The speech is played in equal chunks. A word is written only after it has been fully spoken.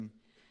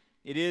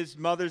It is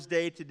Mother's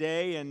Day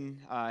today, and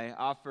I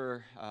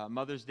offer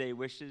Mother's Day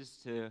wishes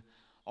to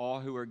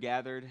all who are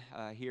gathered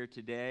here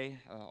today,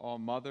 all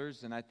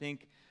mothers. And I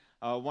think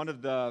one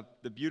of the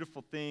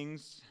beautiful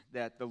things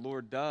that the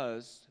Lord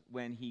does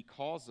when He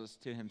calls us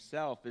to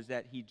Himself is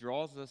that He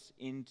draws us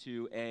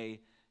into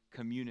a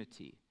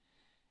community.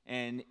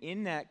 And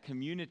in that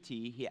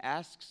community, He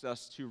asks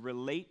us to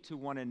relate to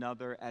one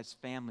another as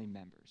family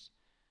members,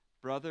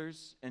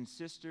 brothers and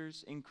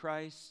sisters in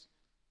Christ,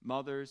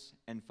 mothers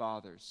and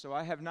fathers. So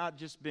I have not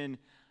just been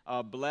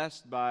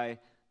blessed by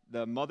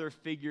the mother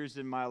figures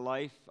in my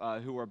life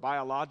who are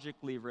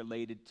biologically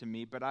related to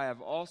me, but I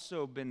have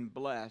also been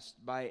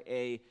blessed by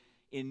an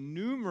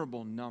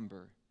innumerable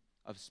number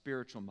of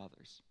spiritual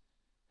mothers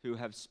who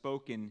have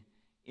spoken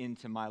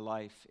into my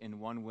life in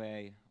one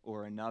way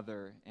or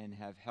another and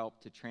have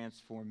helped to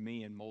transform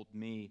me and mold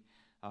me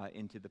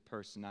into the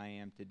person I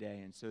am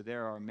today. And so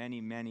there are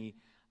many,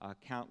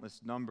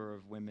 countless number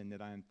of women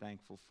that I am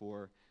thankful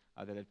for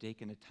that have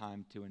taken the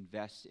time to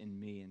invest in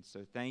me. And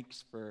so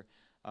thanks for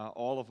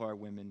all of our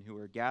women who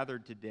are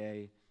gathered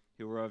today,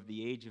 who are of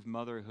the age of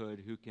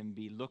motherhood, who can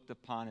be looked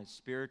upon as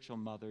spiritual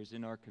mothers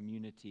in our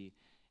community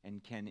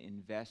and can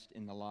invest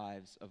in the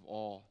lives of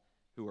all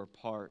who are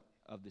part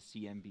of the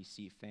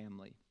CMBC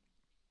family.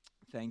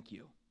 Thank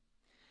you.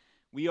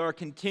 We are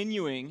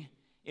continuing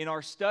in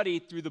our study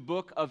through the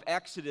book of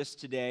Exodus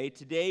today.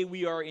 Today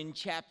we are in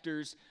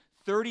chapters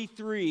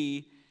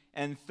 33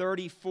 and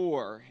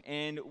 34,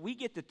 and we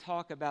get to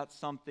talk about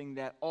something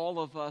that all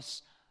of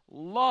us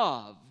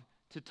love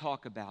to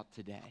talk about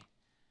today.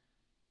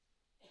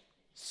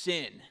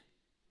 Sin.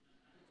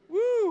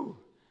 Woo!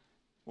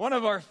 One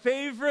of our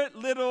favorite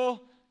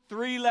little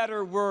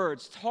three-letter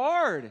words. It's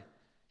hard.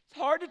 It's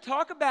hard to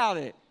talk about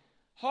it.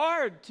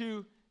 Hard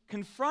to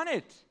confront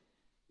it.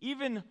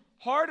 Even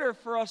harder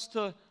for us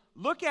to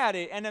look at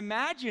it and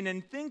imagine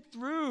and think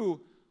through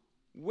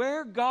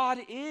where God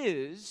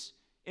is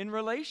in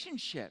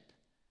relationship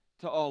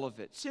to all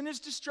of it. Sin is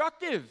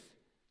destructive.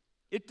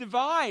 It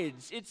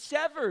divides, it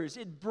severs,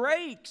 it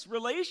breaks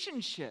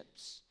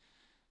relationships.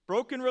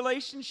 Broken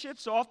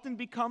relationships often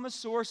become a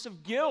source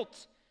of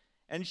guilt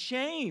and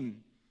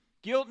shame.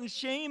 Guilt and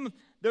shame,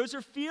 those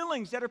are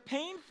feelings that are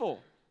painful.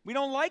 We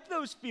don't like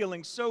those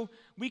feelings, so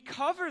we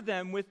cover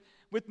them with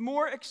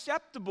more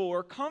acceptable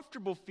or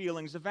comfortable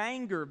feelings of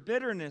anger,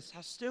 bitterness,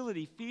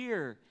 hostility,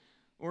 fear,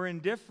 or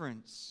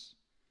indifference.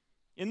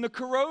 In the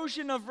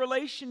corrosion of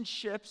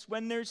relationships,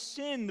 when there's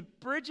sin, the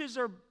bridges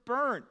are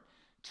burnt,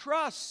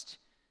 trust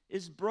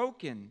is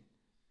broken,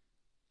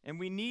 and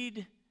we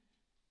need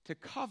to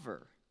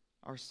cover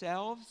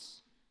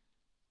ourselves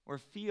or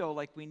feel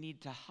like we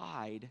need to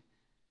hide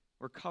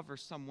or cover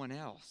someone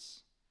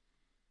else.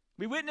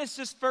 We witnessed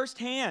this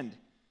firsthand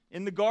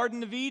in the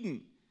Garden of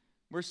Eden,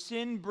 where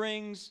sin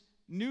brings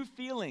new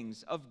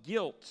feelings of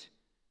guilt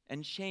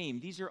and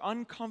shame. These are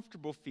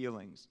uncomfortable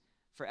feelings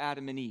for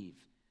Adam and Eve.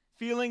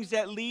 Feelings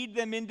that lead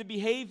them into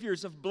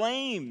behaviors of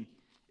blame,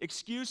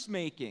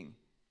 excuse-making,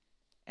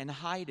 and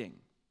hiding.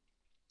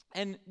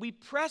 And we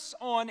press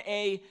on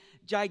a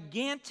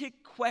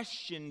gigantic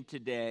question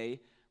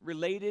today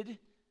related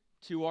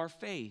to our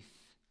faith.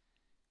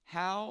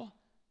 How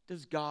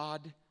does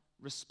God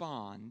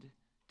respond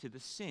to the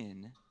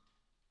sin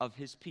of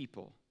His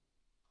people?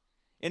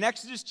 In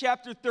Exodus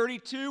chapter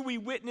 32, we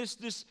witness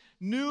this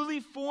newly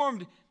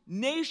formed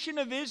nation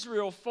of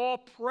Israel fall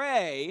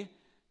prey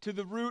to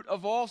the root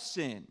of all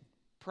sin,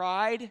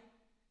 pride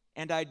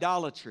and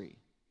idolatry.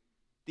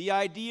 The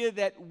idea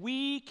that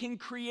we can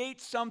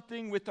create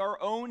something with our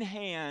own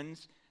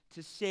hands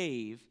to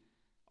save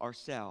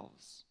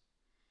ourselves.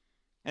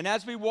 And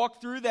as we walked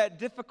through that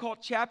difficult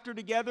chapter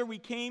together, we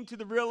came to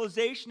the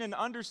realization and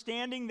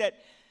understanding that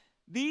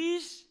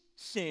these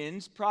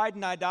sins, pride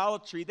and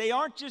idolatry, they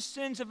aren't just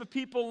sins of a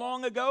people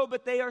long ago,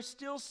 but they are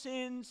still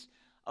sins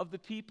of the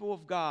people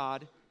of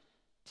God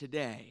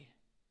today.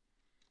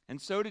 And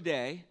so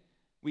today,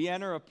 we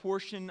enter a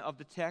portion of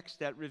the text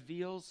that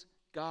reveals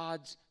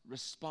God's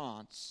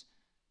response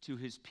to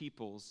His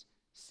people's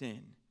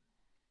sin.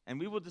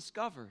 And we will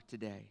discover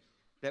today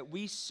that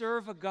we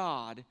serve a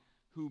God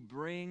who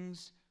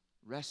brings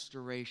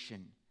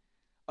restoration,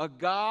 a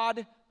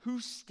God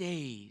who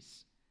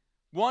stays,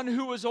 one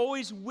who is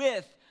always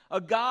with,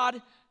 a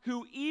God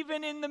who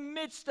even in the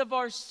midst of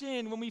our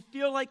sin, when we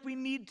feel like we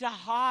need to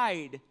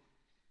hide,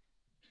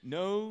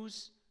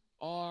 knows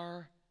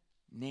our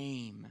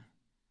name.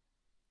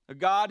 A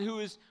God who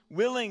is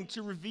willing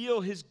to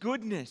reveal His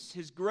goodness,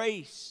 His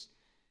grace,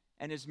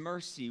 and His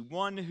mercy.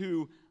 One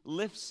who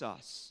lifts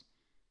us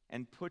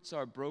and puts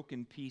our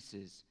broken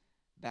pieces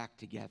back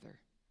together.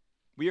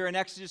 We are in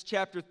Exodus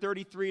chapter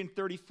 33 and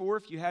 34.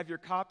 If you have your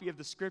copy of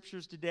the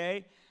Scriptures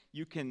today,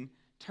 you can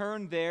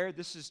turn there.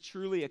 This is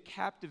truly a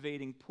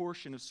captivating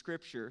portion of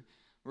Scripture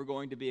we're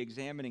going to be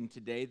examining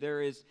today.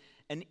 There is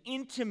an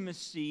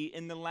intimacy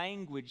in the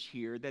language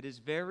here that is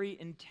very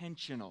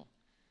intentional.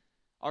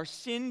 Our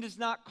sin does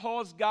not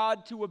cause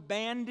God to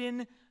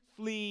abandon,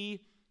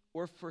 flee,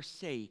 or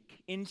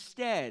forsake.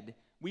 Instead,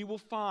 we will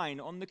find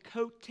on the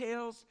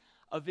coattails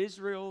of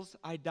Israel's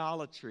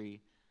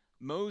idolatry,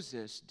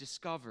 Moses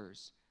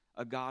discovers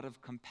a God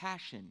of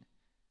compassion,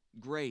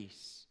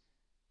 grace,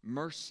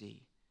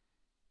 mercy,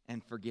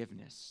 and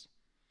forgiveness.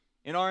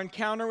 In our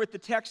encounter with the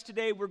text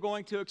today, we're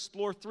going to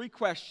explore three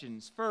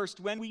questions. First,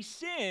 when we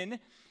sin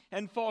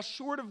and fall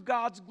short of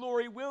God's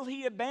glory, will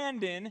He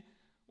abandon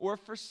or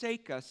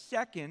forsake us?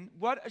 Second,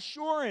 what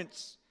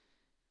assurance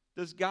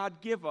does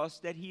God give us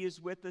that He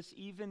is with us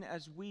even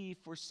as we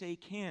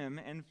forsake Him?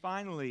 And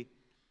finally,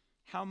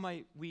 how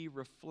might we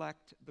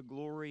reflect the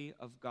glory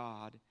of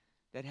God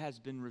that has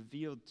been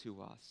revealed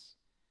to us,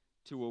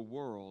 to a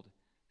world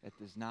that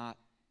does not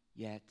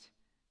yet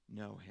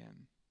know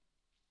Him?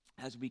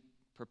 As we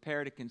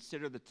prepare to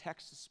consider the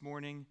text this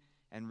morning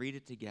and read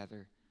it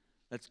together,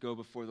 let's go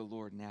before the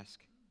Lord and ask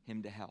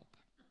Him to help.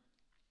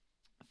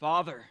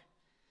 Father,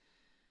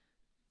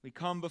 we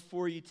come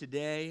before You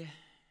today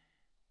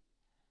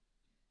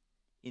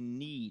in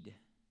need.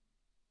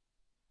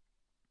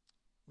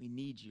 We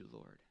need You,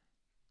 Lord.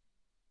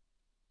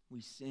 We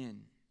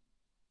sin.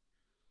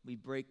 We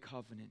break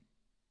covenant.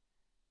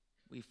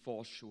 We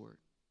fall short.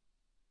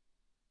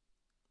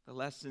 The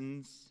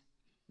lessons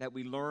that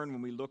we learn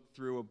when we look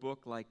through a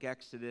book like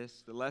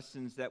Exodus, the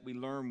lessons that we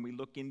learn when we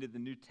look into the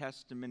New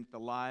Testament, the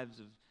lives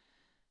of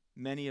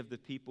many of the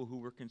people who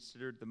were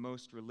considered the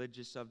most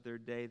religious of their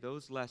day,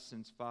 those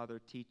lessons, Father,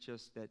 teach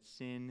us that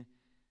sin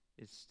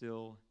is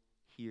still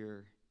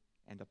here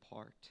and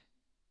apart.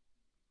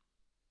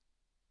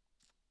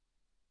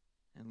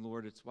 And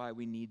Lord, it's why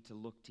we need to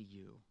look to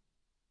You.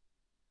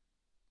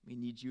 We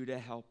need You to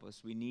help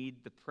us. We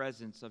need the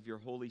presence of Your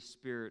Holy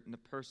Spirit in the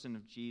person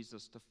of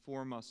Jesus to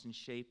form us and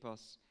shape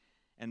us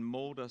and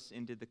mold us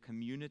into the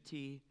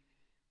community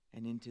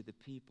and into the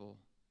people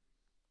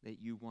that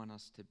You want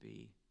us to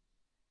be.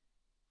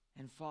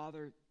 And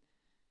Father,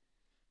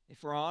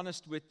 if we're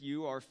honest with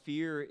You, our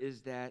fear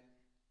is that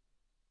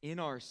in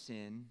our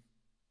sin,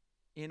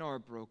 in our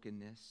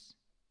brokenness,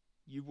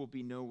 You will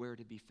be nowhere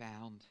to be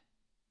found.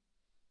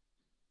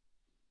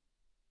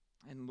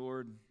 And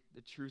Lord,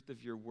 the truth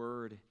of Your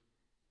word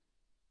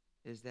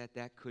is that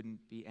that couldn't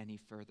be any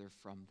further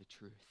from the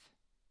truth.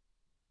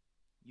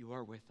 You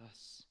are with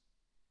us.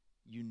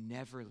 You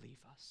never leave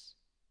us.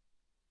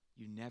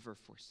 You never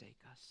forsake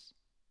us.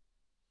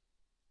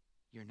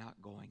 You're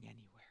not going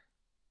anywhere.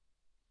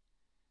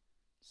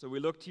 So we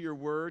look to Your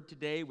word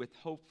today with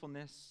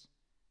hopefulness.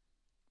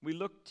 We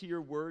look to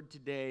Your word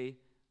today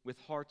with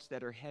hearts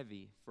that are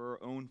heavy for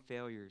our own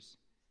failures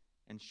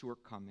and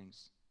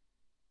shortcomings.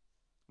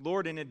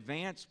 Lord, in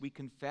advance, we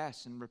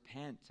confess and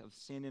repent of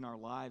sin in our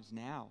lives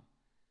now.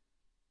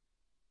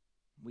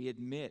 We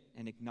admit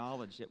and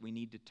acknowledge that we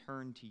need to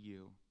turn to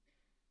You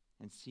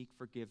and seek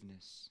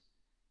forgiveness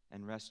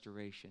and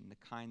restoration, the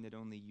kind that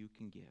only You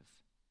can give.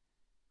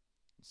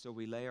 And so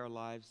we lay our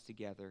lives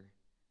together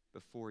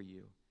before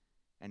You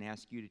and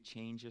ask You to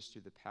change us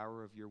through the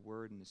power of Your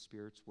word and the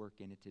Spirit's work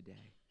in it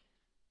today.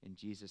 In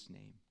Jesus'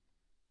 name,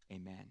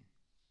 amen.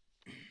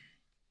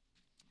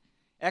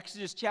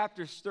 Exodus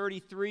chapters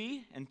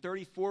 33 and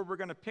 34, we're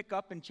going to pick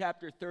up in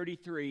chapter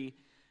 33,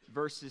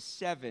 verses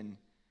 7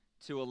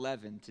 to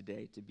 11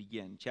 today to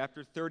begin.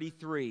 Chapter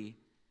 33,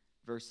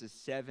 verses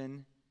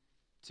 7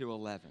 to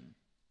 11.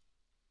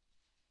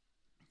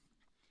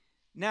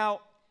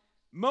 Now,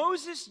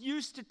 Moses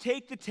used to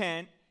take the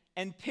tent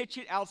and pitch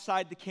it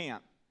outside the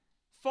camp,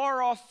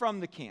 far off from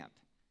the camp,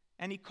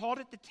 and he called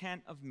it the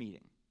tent of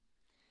meeting.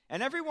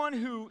 And everyone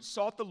who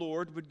sought the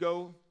Lord would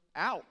go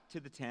out to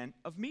the tent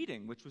of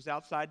meeting, which was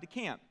outside the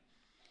camp.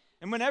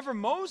 And whenever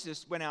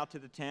Moses went out to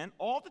the tent,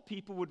 all the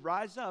people would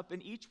rise up,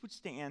 and each would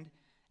stand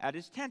at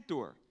his tent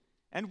door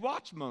and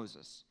watch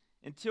Moses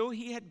until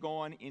he had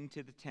gone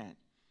into the tent.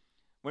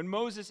 When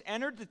Moses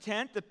entered the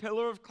tent, the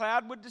pillar of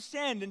cloud would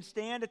descend and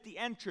stand at the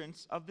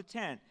entrance of the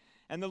tent,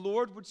 and the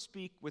Lord would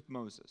speak with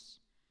Moses.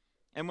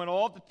 And when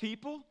all the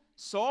people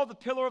saw the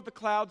pillar of the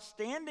cloud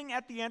standing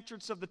at the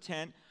entrance of the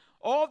tent,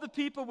 all the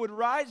people would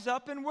rise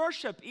up and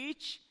worship,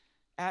 each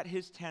at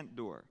his tent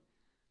door.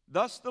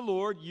 Thus the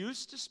Lord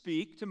used to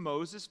speak to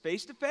Moses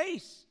face to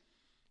face,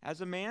 as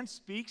a man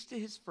speaks to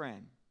his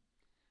friend.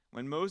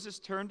 When Moses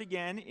turned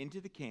again into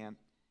the camp,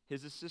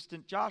 his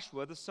assistant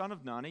Joshua, the son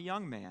of Nun, a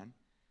young man,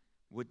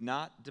 would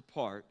not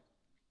depart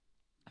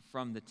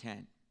from the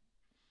tent.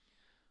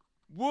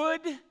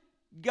 Would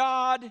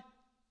God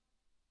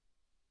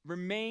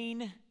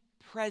remain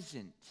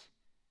present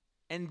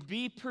and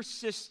be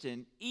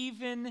persistent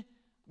even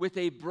with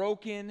a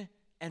broken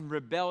and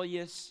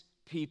rebellious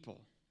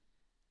people?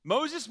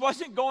 Moses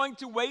wasn't going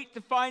to wait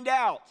to find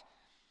out.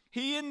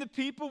 He and the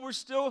people were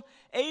still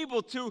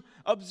able to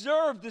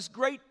observe this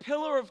great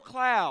pillar of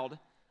cloud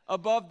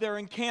above their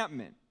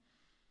encampment.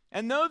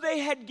 And though they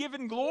had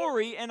given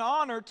glory and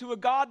honor to a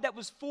God that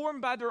was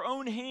formed by their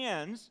own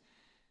hands,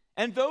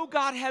 and though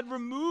God had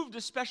removed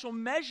a special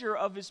measure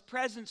of his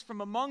presence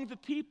from among the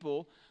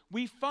people,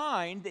 we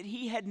find that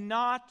he had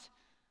not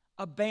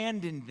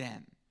abandoned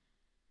them.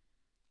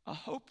 A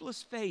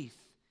hopeless faith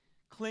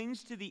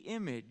clings to the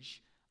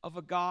image of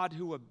a God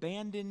who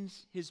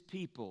abandons his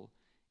people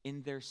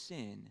in their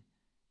sin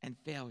and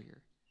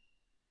failure.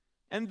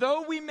 And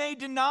though we may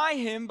deny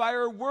him by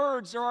our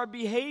words or our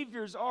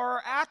behaviors or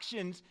our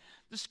actions,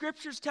 the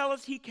scriptures tell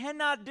us he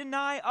cannot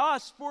deny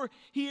us, for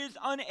he is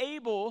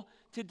unable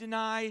to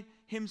deny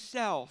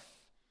himself.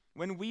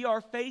 When we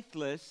are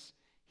faithless,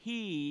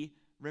 he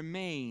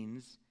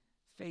remains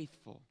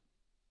faithful.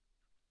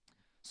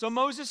 So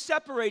Moses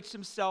separates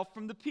himself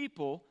from the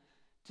people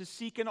to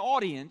seek an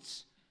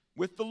audience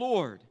with the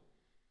Lord.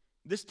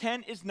 This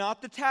tent is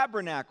not the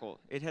tabernacle.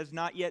 It has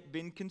not yet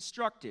been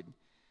constructed.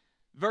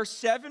 Verse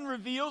 7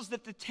 reveals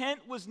that the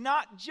tent was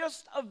not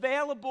just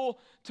available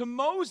to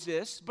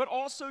Moses, but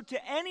also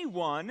to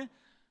anyone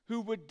who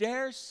would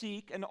dare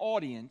seek an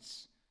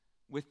audience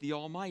with the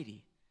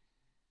Almighty.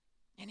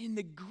 And in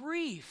the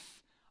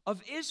grief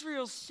of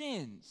Israel's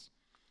sins,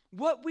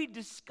 what we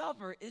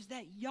discover is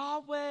that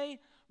Yahweh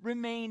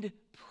remained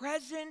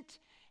present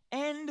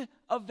and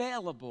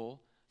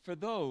available for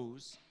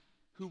those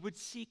who would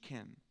seek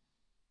him.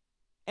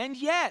 And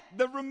yet,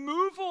 the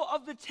removal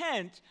of the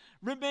tent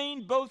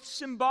remained both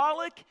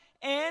symbolic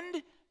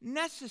and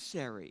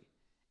necessary.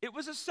 It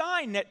was a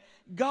sign that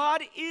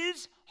God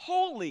is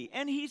holy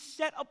and he's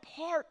set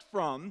apart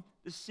from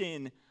the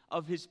sin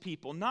of his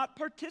people, not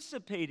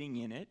participating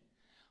in it,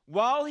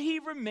 while he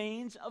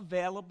remains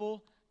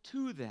available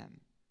to them.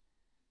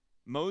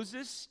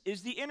 Moses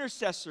is the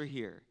intercessor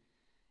here.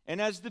 And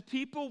as the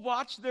people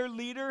watch their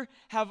leader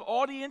have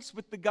audience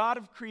with the God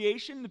of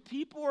creation, the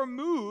people are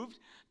moved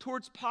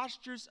towards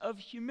postures of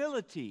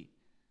humility,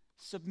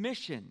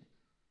 submission,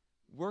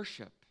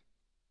 worship.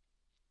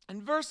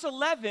 And verse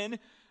 11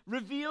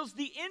 reveals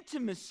the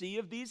intimacy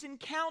of these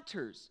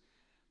encounters.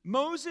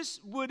 Moses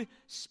would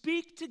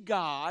speak to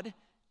God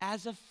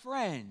as a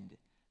friend,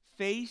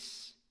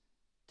 face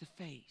to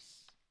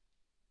face.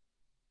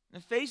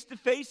 And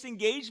face-to-face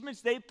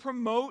engagements, they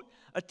promote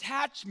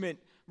attachment,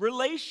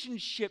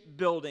 relationship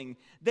building.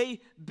 They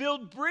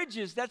build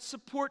bridges that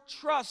support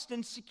trust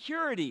and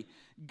security.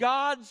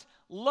 God's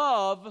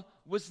love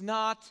was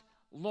not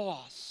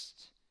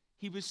lost.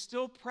 He was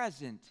still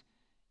present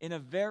in a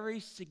very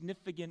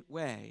significant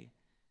way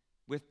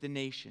with the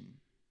nation.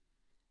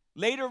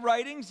 Later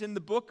writings in the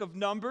book of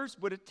Numbers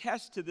would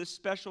attest to this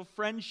special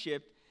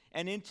friendship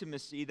and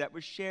intimacy that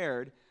was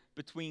shared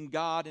between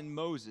God and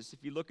Moses.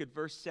 If you look at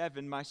verse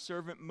 7, my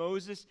servant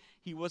Moses,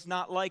 he was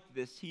not like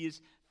this. He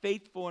is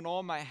faithful in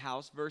all my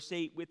house. Verse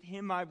 8, with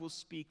him I will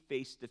speak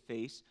face to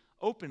face,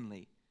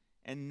 openly,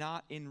 and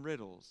not in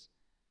riddles,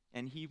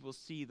 and he will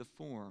see the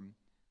form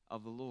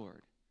of the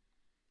Lord.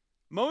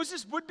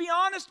 Moses would be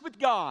honest with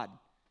God.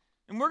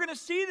 And we're going to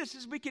see this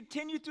as we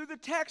continue through the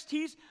text.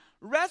 He's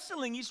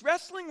wrestling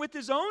with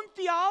his own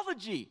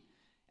theology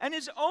and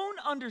his own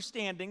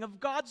understanding of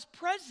God's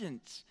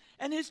presence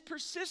and his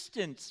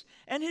persistence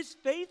and his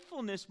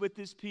faithfulness with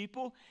his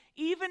people,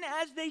 even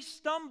as they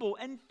stumble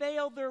and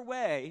fail their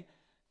way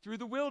through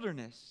the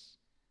wilderness.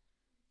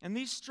 And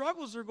these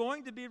struggles are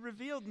going to be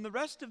revealed in the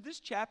rest of this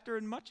chapter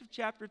and much of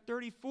chapter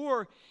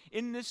 34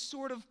 in this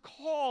sort of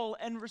call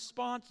and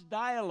response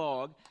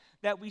dialogue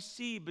that we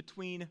see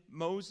between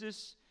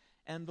Moses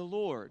and the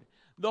Lord.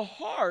 The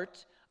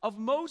heart of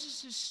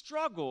Moses'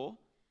 struggle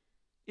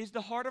is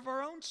the heart of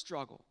our own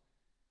struggle.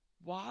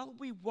 While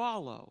we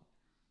wallow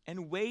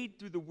and wade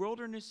through the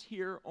wilderness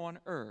here on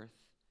earth,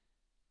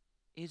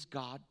 is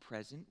God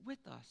present with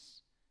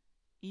us,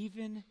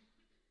 even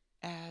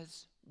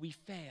as we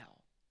fail?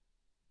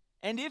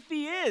 And if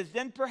he is,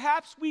 then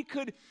perhaps we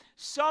could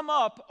sum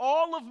up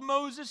all of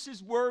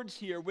Moses' words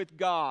here with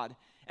God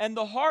and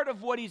the heart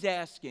of what he's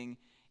asking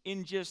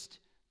in just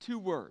 2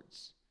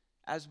 words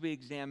as we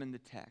examine the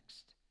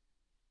text.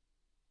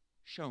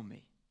 Show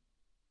me.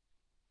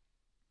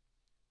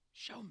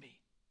 Show me.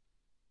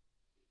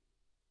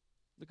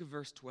 Look at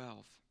verse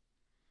 12.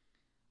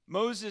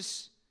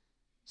 Moses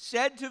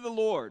said to the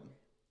Lord,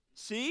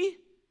 see,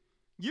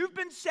 you've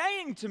been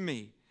saying to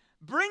me,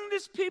 bring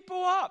this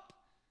people up,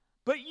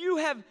 but you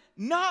have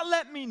not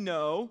let me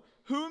know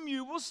whom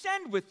you will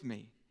send with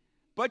me.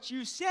 But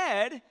you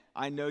said,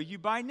 I know you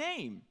by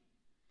name,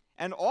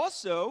 and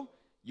also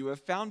you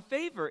have found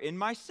favor in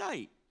my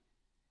sight.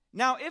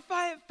 Now, if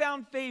I have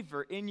found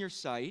favor in your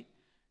sight,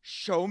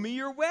 show me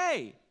your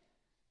way,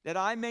 that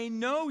I may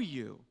know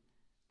you,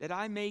 that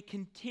I may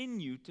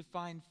continue to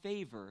find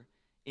favor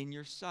in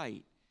your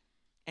sight,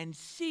 and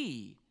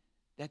see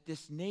that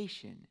this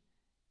nation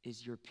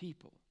is your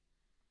people.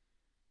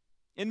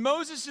 In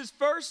Moses'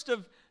 first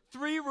of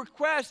 3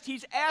 requests,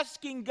 he's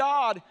asking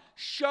God,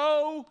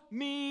 show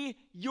me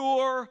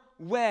your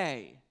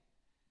way.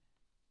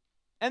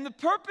 And the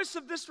purpose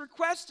of this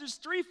request is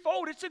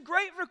threefold. It's a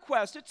great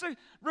request. It's a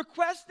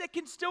request that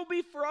can still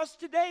be for us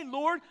today.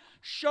 Lord,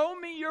 show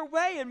me your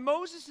way. And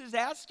Moses is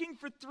asking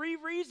for 3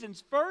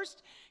 reasons.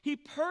 First, he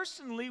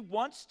personally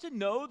wants to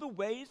know the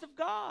ways of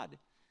God.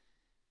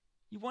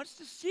 He wants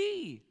to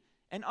see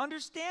and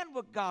understand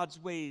what God's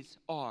ways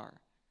are.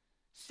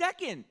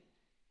 Second,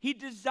 he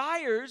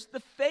desires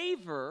the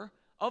favor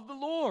of the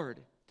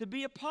Lord to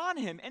be upon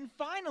him. And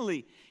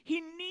finally, he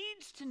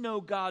needs to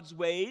know God's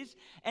ways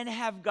and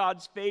have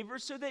God's favor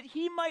so that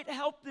he might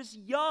help this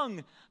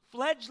young,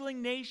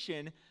 fledgling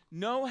nation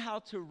know how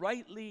to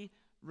rightly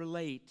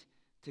relate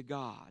to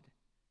God.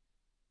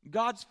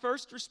 God's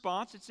first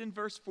response, it's in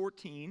verse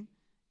 14.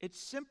 It's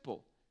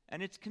simple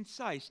and it's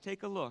concise.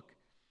 Take a look.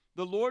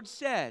 The Lord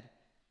said,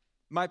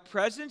 "My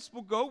presence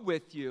will go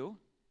with you,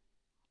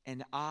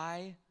 and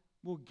I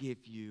will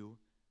give you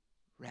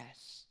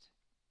rest."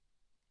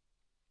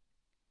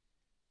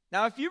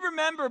 Now, if you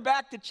remember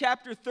back to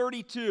chapter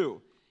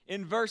 32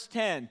 in verse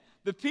 10,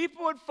 the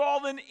people had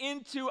fallen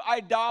into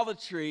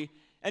idolatry.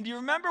 And do you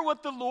remember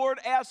what the Lord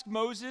asked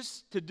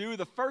Moses to do?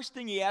 The first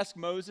thing he asked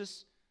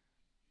Moses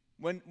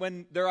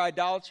when their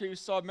idolatry was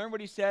solved, remember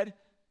what he said?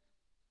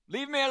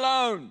 "Leave me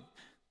alone."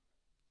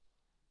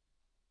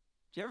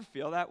 Do you ever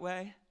feel that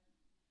way?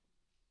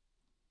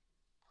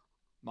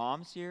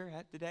 Moms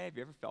here today, have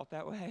you ever felt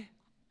that way?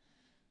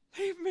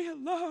 Leave me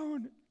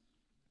alone.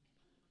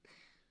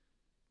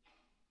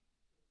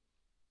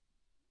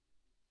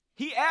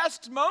 He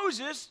asks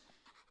Moses,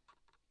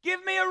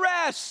 "Give me a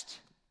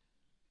rest."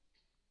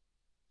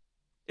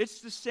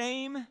 It's the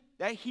same,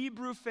 that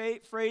Hebrew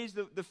phrase,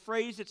 the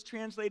phrase that's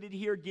translated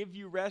here, "give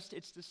you rest,"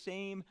 it's the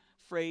same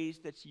phrase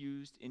that's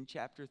used in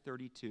chapter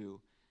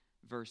 32,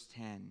 verse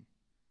 10.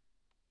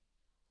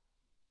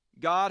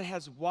 God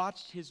has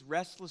watched his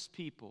restless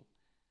people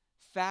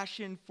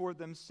fashion for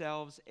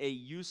themselves a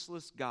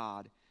useless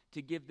God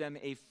to give them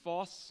a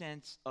false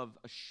sense of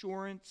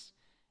assurance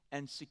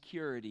and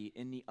security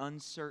in the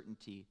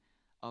uncertainty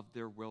of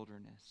their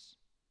wilderness.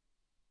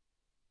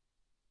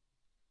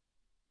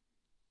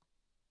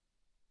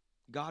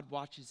 God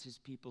watches his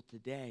people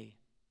today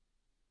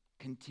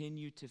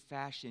continue to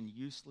fashion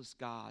useless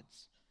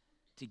gods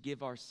to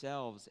give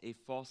ourselves a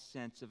false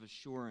sense of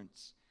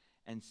assurance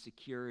and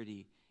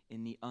security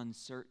in the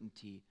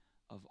uncertainty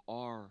of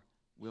our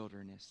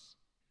wilderness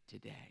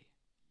today.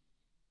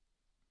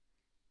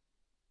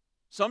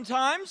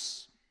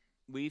 Sometimes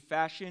we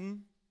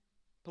fashion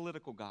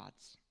political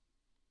gods.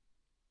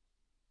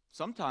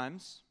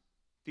 Sometimes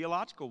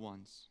theological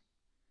ones.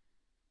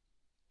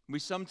 We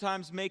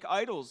sometimes make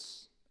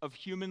idols of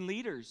human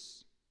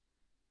leaders.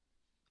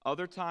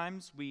 Other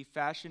times we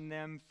fashion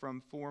them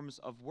from forms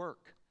of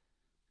work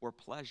or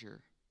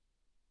pleasure.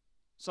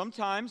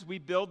 Sometimes we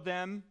build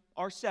them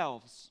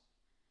ourselves.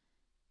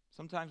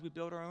 Sometimes we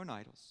build our own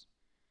idols.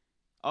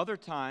 Other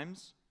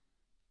times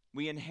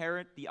we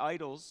inherit the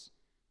idols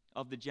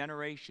of the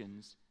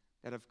generations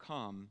that have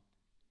come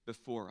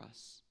before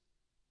us.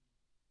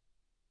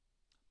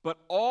 But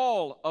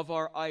all of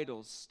our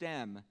idols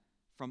stem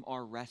from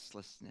our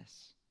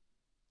restlessness.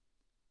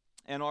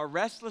 And our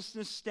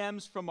restlessness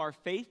stems from our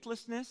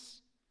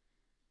faithlessness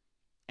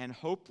and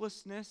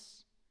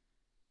hopelessness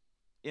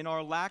in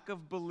our lack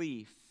of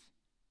belief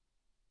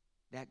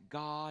that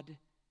God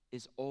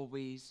is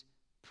always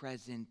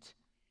present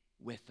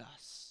with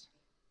us.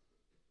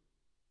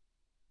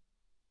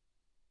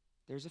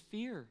 There's a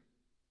fear.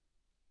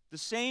 The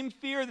same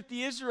fear that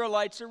the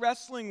Israelites are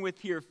wrestling with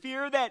here.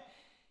 Fear that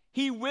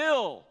he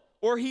will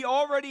or he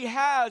already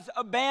has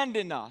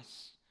abandoned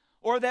us.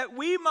 Or that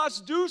we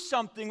must do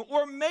something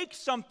or make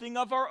something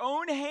of our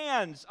own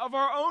hands, of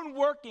our own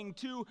working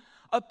to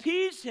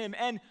appease him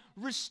and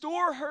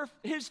restore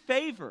his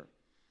favor.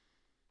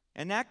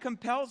 And that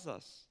compels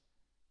us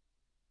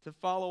to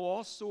follow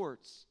all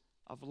sorts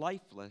of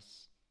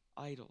lifeless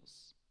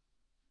idols.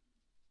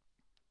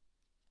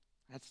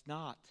 That's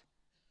not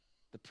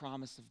the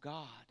promise of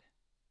God.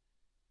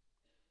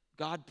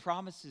 God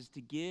promises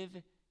to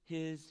give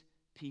his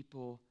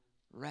people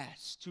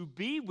rest, to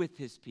be with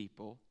his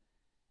people,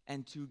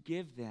 and to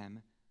give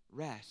them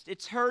rest.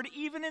 It's heard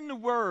even in the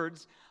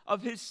words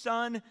of his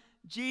son,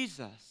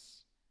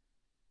 Jesus.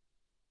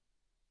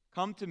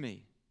 "Come to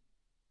me,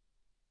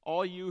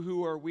 all you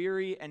who are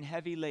weary and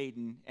heavy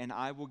laden, and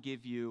I will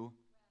give you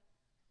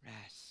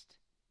rest."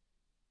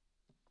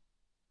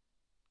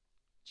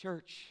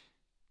 Church,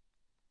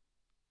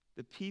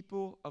 the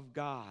people of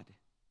God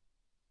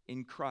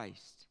in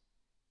Christ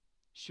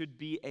should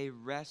be a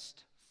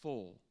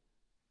restful,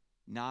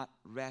 not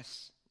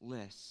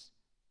restless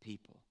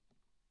people.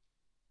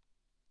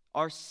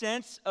 Our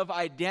sense of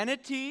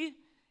identity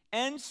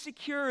and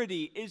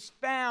security is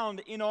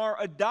found in our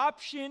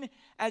adoption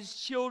as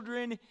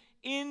children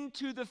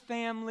into the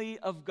family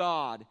of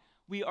God.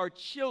 We are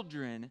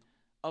children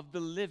of the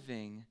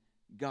living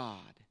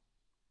God.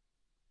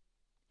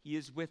 He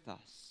is with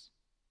us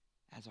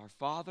as our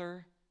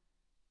Father,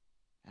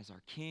 as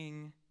our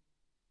King,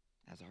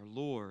 as our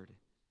Lord,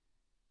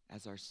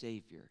 as our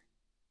Savior.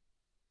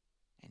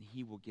 And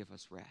he will give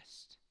us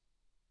rest.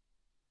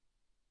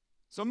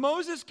 So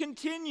Moses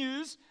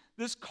continues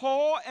this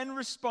call and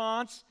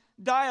response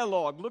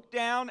dialogue. Look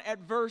down at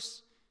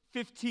verse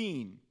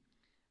 15.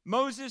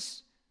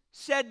 Moses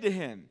said to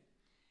him,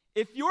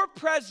 "If your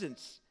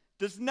presence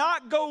does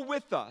not go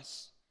with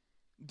us,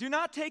 do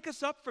not take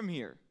us up from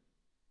here.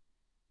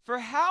 For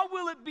how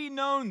will it be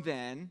known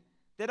then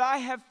that I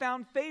have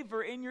found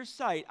favor in your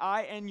sight,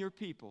 I and your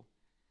people?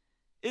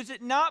 Is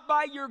it not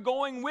by your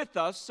going with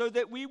us so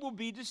that we will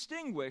be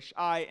distinguished,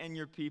 I and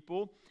your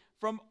people,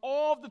 from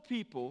all the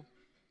people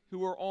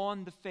who are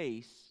on the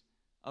face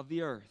of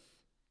the earth?"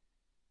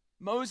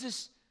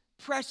 Moses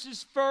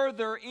presses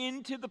further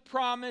into the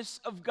promise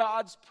of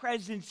God's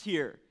presence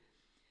here.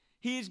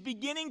 He is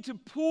beginning to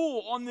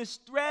pull on this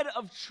thread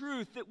of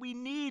truth that we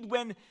need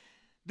when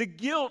the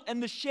guilt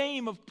and the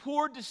shame of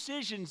poor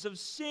decisions, of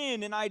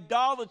sin and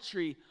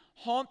idolatry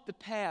haunt the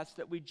paths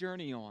that we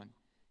journey on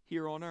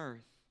here on earth.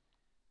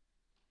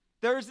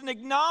 There is an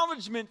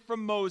acknowledgement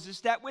from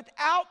Moses that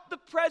without the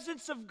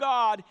presence of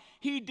God,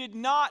 he did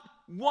not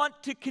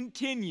want to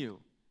continue.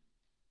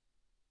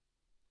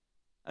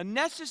 A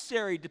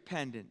necessary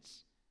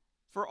dependence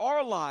for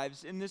our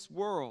lives in this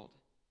world.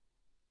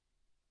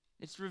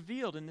 It's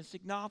revealed in this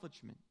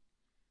acknowledgement.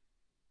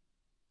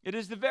 It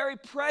is the very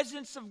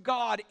presence of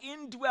God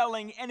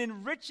indwelling and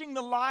enriching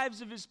the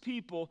lives of his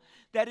people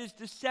that is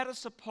to set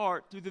us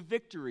apart through the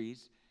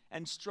victories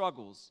and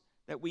struggles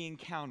that we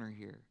encounter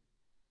here.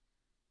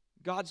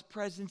 God's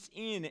presence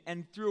in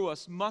and through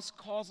us must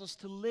cause us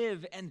to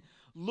live and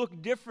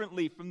look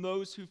differently from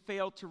those who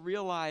fail to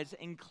realize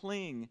and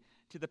cling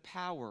to the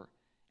power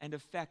and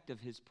effect of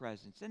his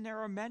presence. And there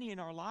are many in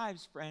our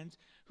lives, friends,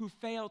 who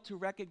fail to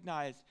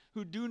recognize,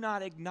 who do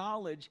not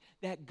acknowledge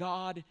that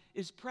God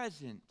is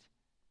present.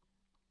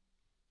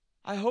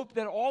 I hope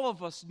that all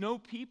of us know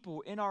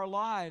people in our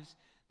lives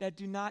that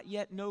do not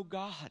yet know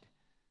God,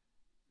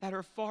 that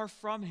are far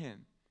from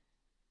him.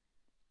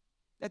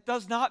 That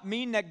does not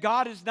mean that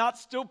God is not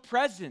still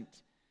present.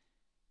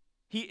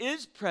 He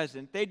is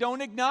present. They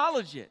don't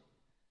acknowledge it.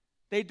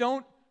 They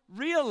don't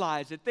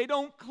realize it. They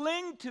don't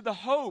cling to the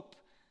hope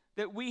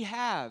that we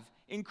have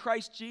in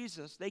Christ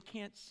Jesus. They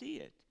can't see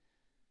it.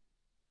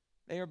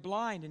 They are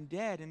blind and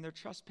dead in their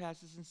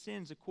trespasses and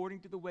sins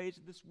according to the ways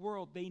of this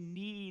world. They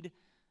need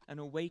an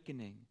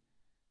awakening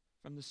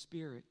from the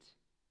Spirit.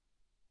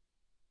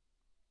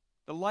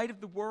 The light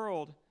of the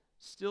world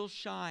still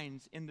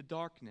shines in the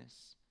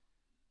darkness.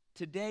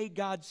 Today,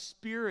 God's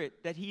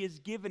Spirit that he has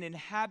given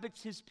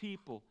inhabits his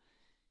people,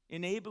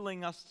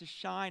 enabling us to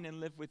shine and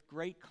live with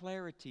great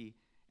clarity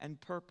and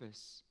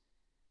purpose.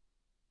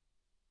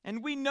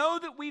 And we know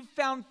that we've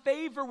found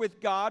favor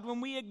with God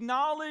when we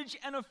acknowledge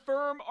and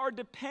affirm our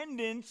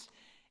dependence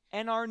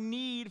and our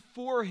need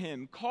for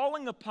him,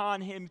 calling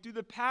upon him through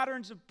the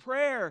patterns of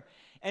prayer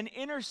and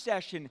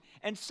intercession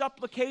and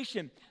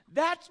supplication.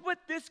 That's what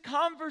this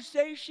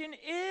conversation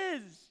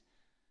is.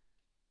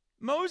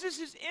 Moses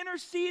is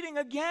interceding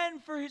again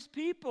for his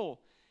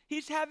people.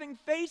 He's having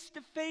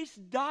face-to-face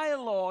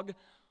dialogue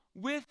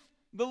with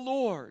the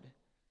Lord,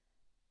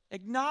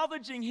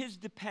 acknowledging his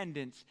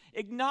dependence,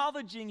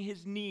 acknowledging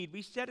his need.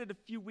 We said it a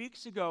few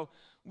weeks ago.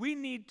 We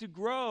need to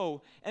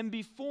grow and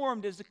be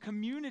formed as a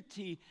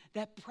community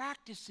that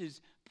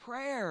practices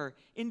prayer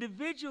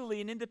individually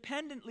and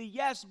independently,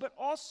 yes, but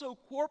also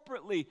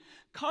corporately,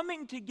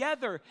 coming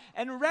together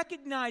and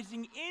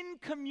recognizing in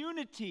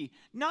community,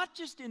 not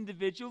just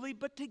individually,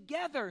 but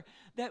together,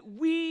 that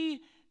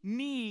we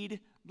need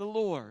the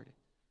Lord.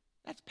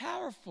 That's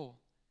powerful.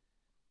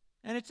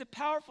 And it's a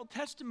powerful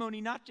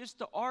testimony not just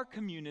to our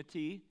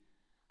community,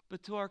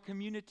 but to our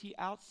community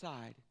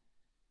outside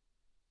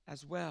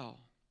as well.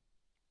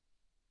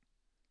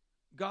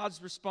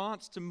 God's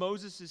response to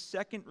Moses'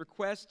 second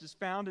request is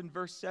found in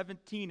verse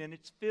 17, and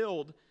it's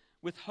filled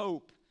with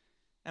hope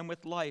and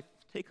with life.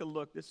 Take a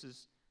look. This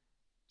is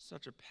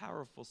such a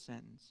powerful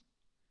sentence.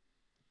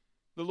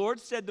 The Lord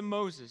said to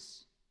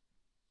Moses,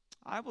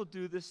 I will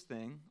do this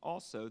thing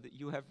also that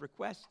you have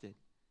requested.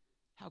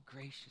 How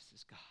gracious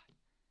is God.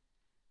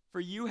 For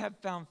you have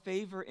found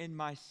favor in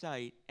my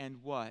sight, and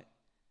what?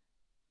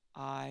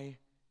 I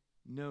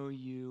know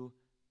you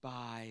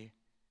by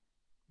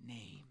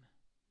name.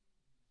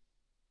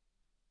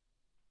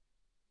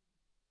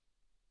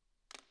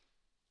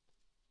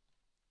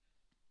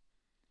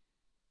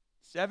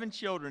 Seven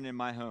children in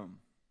my home.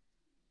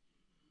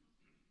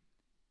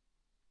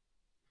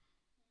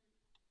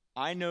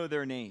 I know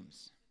their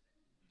names.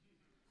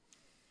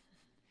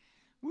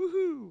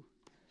 Woohoo!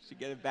 Should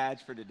get a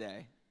badge for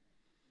today.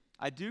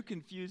 I do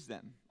confuse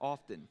them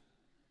often,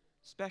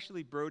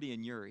 especially Brody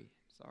and Yuri.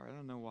 Sorry, I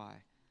don't know why.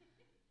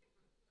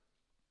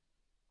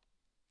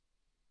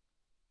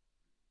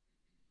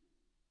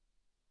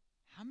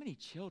 How many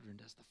children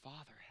does the Father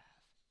have?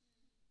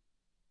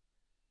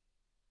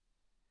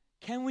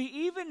 Can we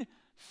even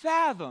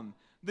fathom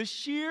the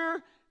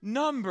sheer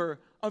number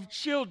of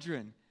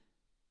children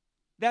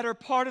that are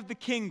part of the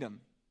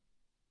kingdom,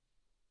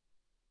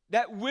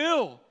 that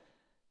will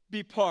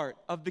be part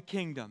of the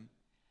kingdom?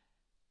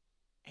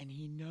 And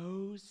he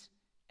knows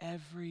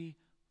every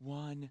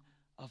one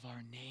of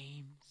our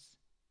names.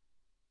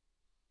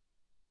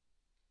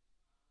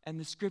 And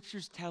the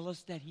scriptures tell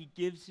us that he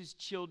gives his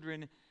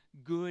children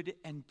good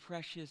and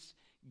precious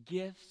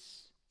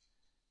gifts.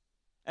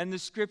 And the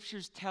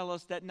scriptures tell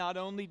us that not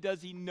only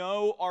does he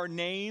know our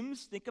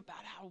names, think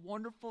about how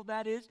wonderful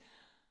that is.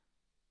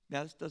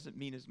 Now, this doesn't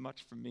mean as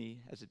much for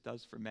me as it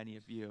does for many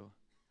of you.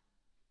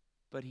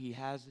 But he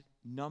has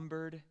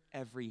numbered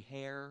every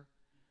hair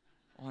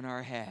on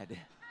our head.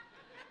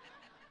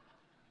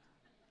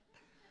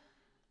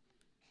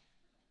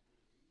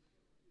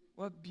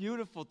 What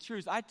beautiful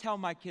truths. I tell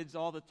my kids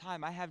all the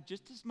time, I have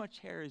just as much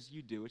hair as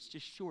you do. It's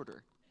just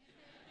shorter.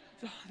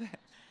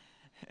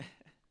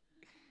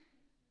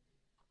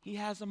 He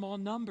has them all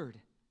numbered.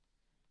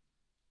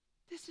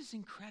 This is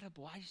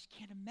incredible. I just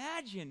can't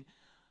imagine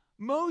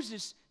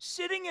Moses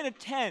sitting in a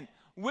tent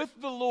with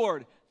the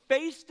Lord,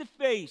 face to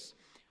face,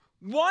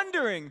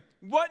 wondering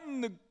what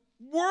in the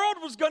world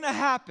was going to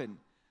happen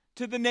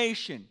to the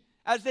nation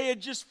as they had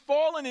just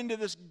fallen into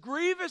this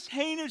grievous,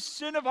 heinous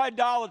sin of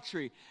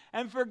idolatry.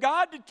 And for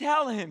God to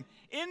tell him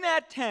in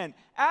that tent,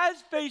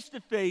 as face to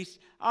face,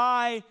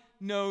 I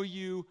know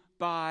you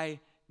by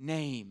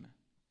name.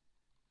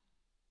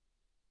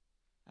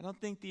 I don't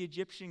think the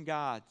Egyptian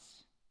gods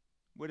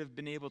would have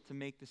been able to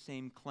make the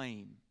same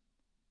claim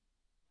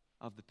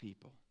of the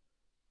people.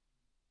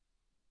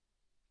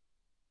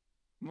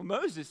 Well,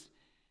 Moses,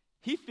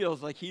 he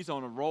feels like he's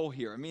on a roll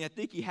here. I mean, I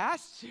think he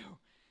has to.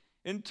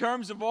 In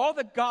terms of all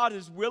that God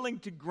is willing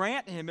to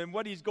grant him and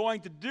what he's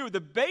going to do.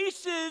 The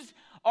bases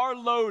are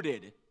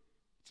loaded.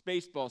 It's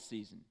baseball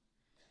season.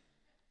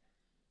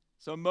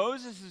 So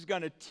Moses is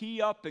going to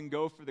tee up and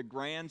go for the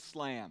grand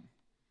slam.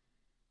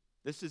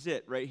 This is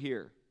it right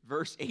here.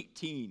 Verse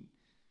 18.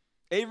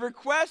 A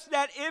request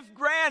that, if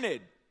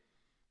granted,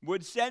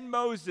 would send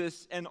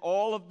Moses and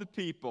all of the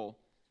people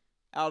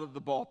out of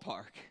the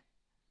ballpark.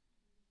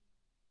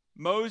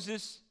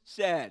 Moses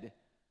said,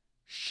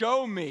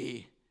 "Show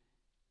me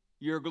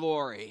your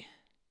glory."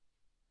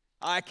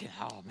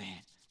 Oh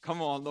man,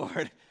 come on,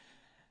 Lord.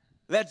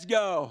 Let's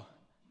go.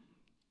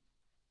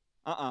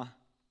 The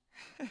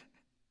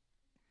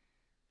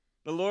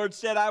Lord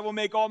said, "I will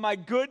make all my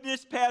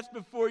goodness pass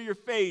before your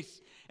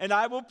face, and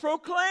I will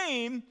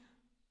proclaim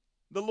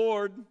the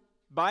Lord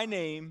by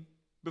name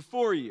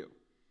before you.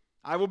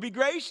 I will be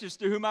gracious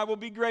to whom I will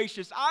be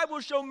gracious. I will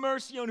show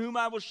mercy on whom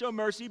I will show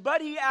mercy."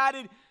 But he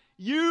added,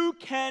 "You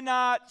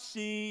cannot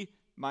see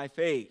my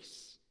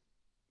face,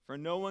 for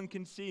no one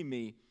can see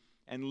me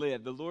and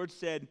live." The Lord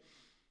said,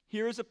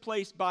 "Here is a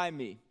place by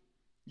me.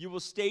 You will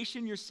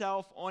station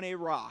yourself on a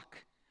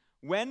rock.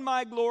 When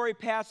my glory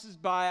passes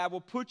by, I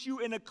will put you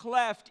in a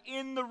cleft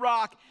in the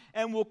rock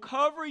and will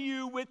cover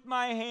you with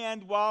my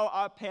hand while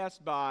I pass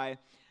by.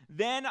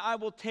 Then I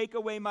will take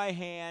away my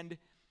hand,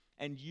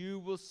 and you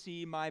will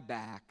see my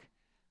back,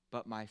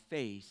 but my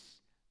face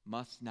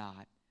must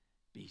not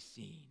be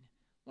seen."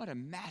 What a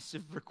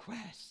massive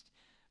request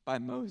by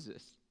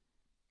Moses.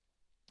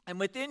 And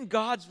within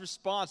God's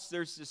response,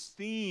 there's this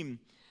theme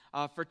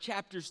for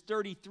chapters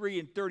 33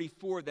 and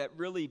 34 that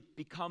really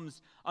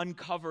becomes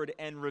uncovered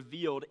and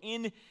revealed.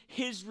 In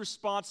his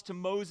response to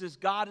Moses,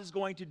 God is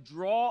going to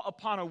draw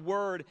upon a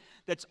word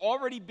that's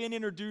already been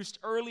introduced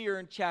earlier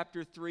in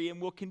chapter 3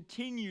 and will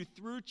continue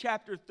through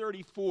chapter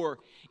 34.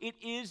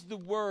 It is the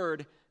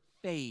word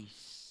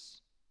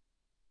face.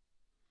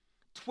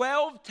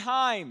 12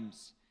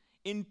 times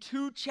in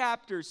 2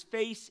 chapters,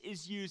 face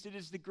is used. It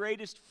is the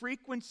greatest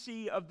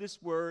frequency of this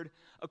word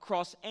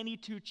across any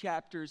 2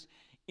 chapters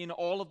in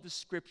all of the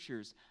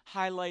scriptures,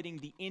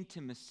 highlighting the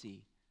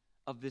intimacy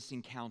of this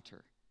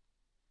encounter.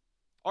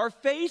 Our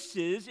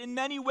faces, in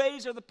many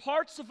ways, are the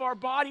parts of our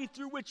body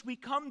through which we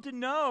come to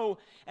know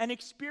and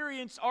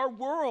experience our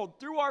world.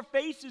 Through our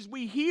faces,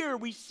 we hear,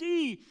 we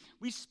see,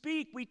 we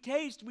speak, we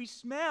taste, we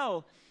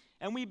smell,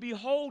 and we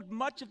behold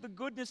much of the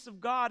goodness of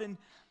God and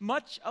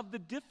much of the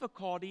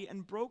difficulty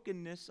and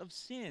brokenness of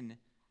sin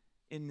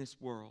in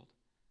this world.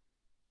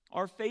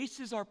 Our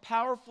faces are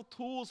powerful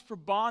tools for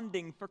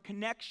bonding, for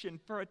connection,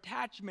 for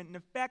attachment and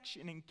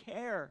affection and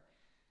care.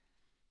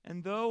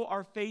 And though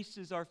our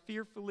faces are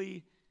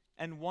fearfully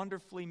and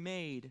wonderfully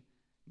made,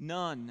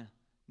 none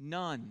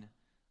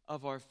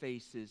of our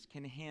faces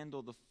can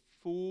handle the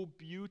full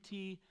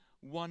beauty,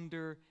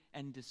 wonder,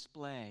 and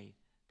display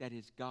that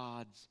is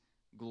God's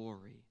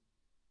glory.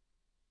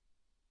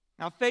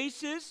 Now,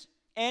 faces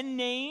and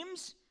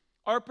names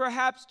are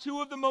perhaps 2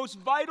 of the most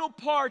vital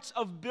parts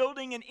of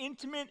building an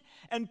intimate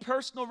and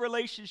personal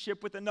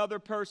relationship with another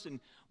person.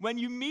 When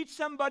you meet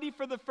somebody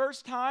for the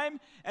first time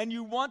and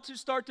you want to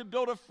start to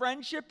build a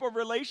friendship or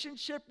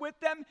relationship with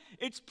them,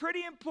 it's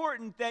pretty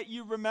important that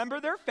you remember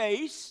their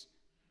face.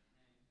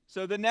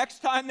 So the next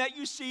time that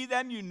you see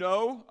them, you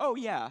know, oh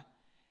yeah.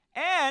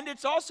 And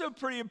it's also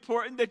pretty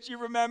important that you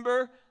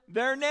remember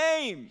their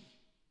name.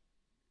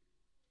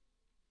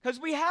 Because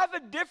we have a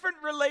different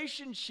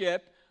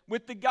relationship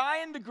with the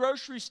guy in the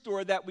grocery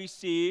store that we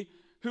see,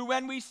 who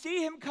when we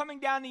see him coming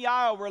down the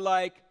aisle, we're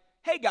like,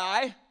 "Hey,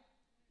 guy."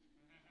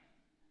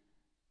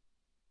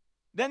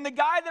 Then the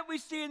guy that we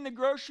see in the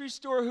grocery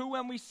store, who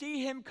when we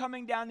see him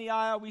coming down the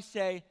aisle, we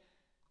say,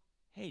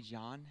 "Hey,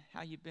 John,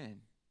 how you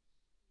been?"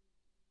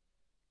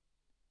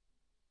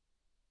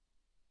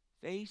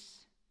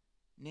 Face,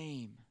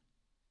 name.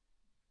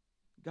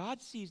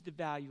 God sees the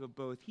value of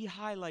both. He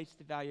highlights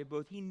the value of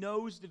both. He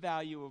knows the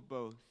value of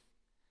both.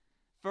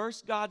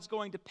 First, God's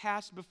going to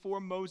pass before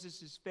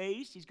Moses'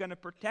 face. He's going to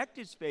protect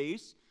his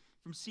face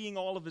from seeing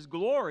all of his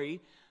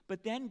glory.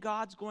 But then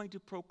God's going to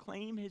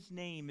proclaim his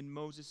name in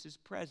Moses'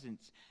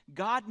 presence.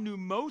 God knew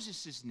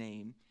Moses'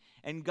 name,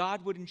 and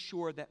God would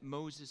ensure that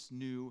Moses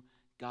knew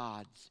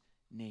God's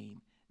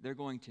name. They're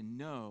going to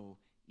know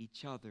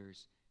each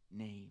other's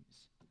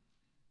names.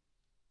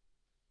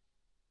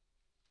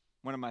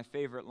 One of my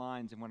favorite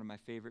lines in one of my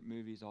favorite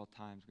movies all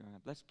times growing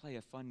up, let's play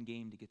a fun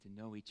game to get to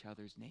know each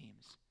other's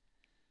names.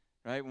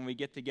 Right? When we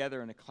get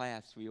together in a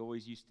class, we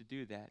always used to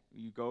do that.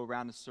 You go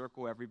around a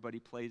circle, everybody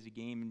plays a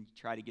game, and you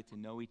try to get to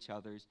know each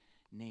other's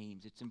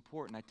names. It's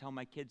important. I tell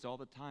my kids all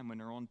the time when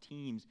they're on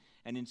teams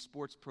and in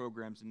sports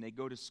programs and they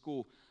go to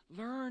school,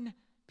 learn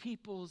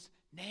people's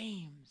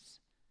names.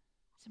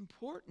 It's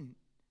important.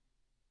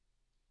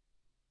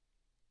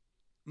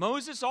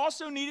 Moses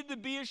also needed to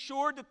be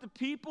assured that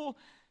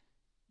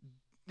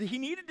he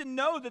needed to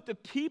know that the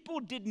people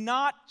did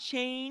not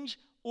change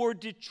or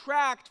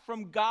detract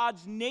from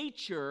God's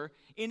nature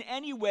in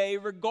any way,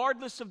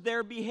 regardless of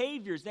their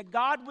behaviors. That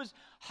God was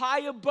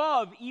high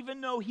above,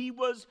 even though he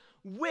was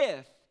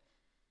with.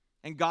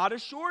 And God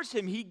assures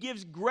him. He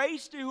gives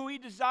grace to who he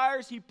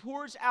desires. He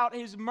pours out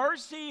his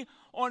mercy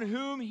on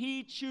whom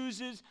he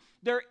chooses.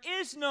 There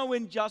is no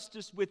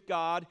injustice with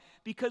God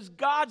because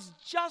God's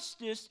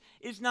justice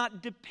is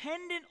not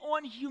dependent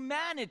on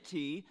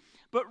humanity,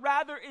 but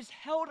rather is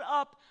held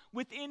up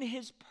within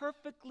his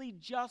perfectly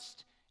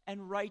just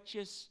and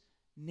righteous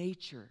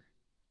nature.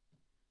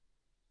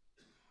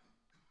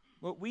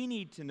 What we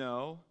need to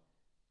know,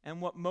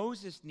 and what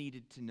Moses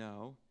needed to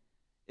know,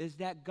 is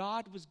that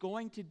God was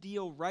going to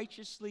deal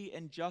righteously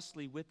and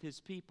justly with his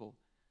people,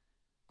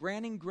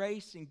 granting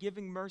grace and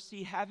giving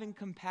mercy, having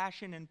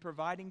compassion and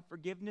providing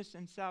forgiveness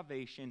and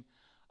salvation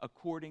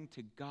according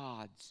to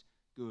God's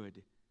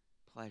good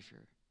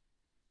pleasure.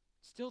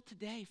 Still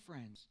today,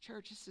 friends,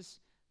 church, this is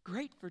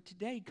great for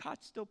today. God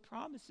still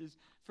promises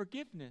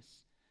forgiveness.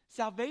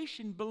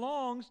 Salvation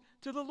belongs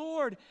to the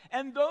Lord.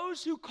 And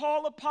those who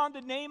call upon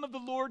the name of the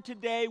Lord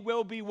today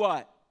will be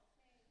what?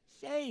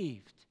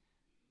 Saved.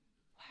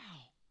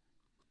 Wow.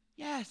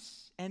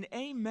 Yes and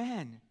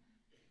amen.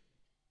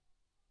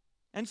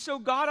 And so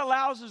God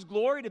allows his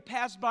glory to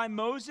pass by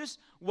Moses.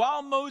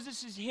 While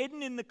Moses is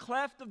hidden in the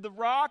cleft of the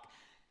rock,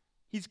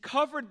 he's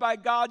covered by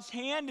God's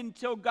hand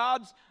until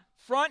God's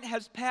front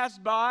has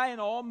passed by,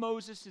 and all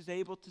Moses is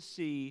able to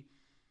see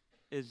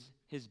is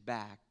his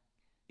back.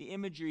 The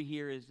imagery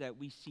here is that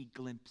we see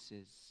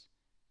glimpses.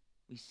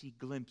 We see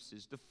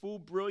glimpses. The full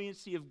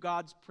brilliancy of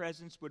God's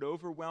presence would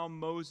overwhelm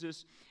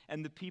Moses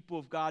and the people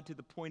of God to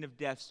the point of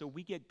death. So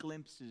we get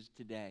glimpses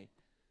today,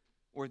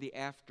 or the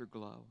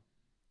afterglow.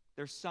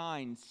 They're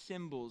signs,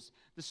 symbols.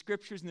 The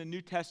scriptures in the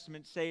New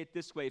Testament say it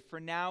this way: for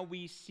now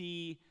we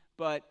see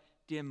but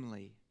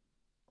dimly.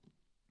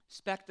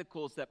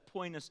 Spectacles that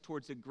point us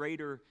towards a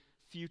greater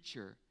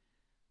future.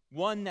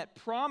 One that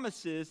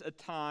promises a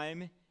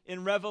time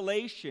in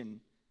Revelation.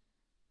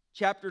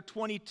 Chapter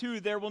 22,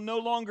 there will no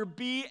longer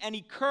be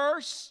any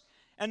curse,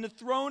 and the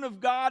throne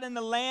of God and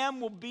the Lamb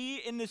will be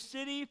in the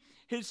city.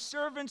 His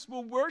servants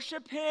will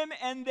worship him,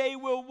 and they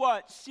will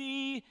what?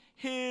 See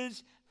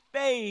his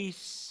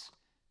face.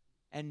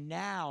 And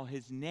now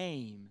his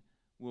name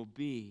will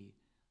be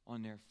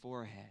on their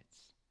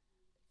foreheads.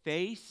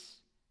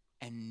 Face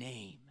and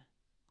name.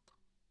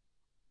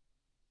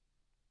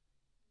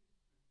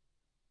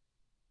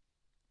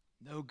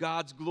 Though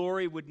God's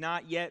glory would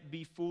not yet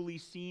be fully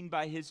seen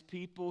by his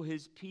people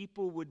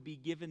would be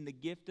given the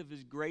gift of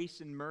his grace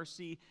and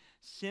mercy,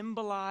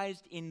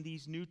 symbolized in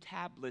these new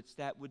tablets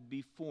that would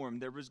be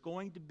formed. There was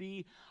going to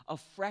be a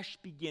fresh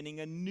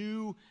beginning, a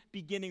new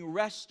beginning,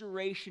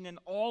 restoration, and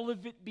all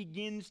of it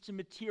begins to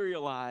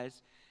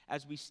materialize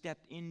as we step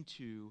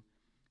into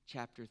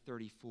chapter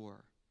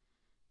 34.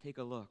 Take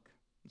a look.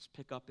 Let's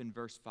pick up in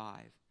verse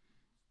 5.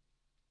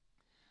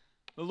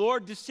 The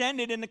Lord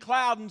descended in the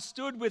cloud and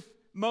stood with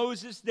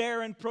Moses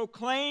there and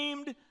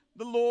proclaimed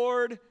the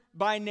Lord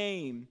by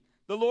name.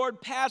 The Lord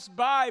passed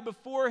by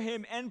before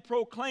him and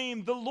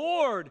proclaimed, the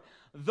Lord,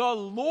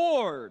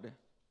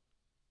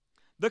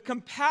 the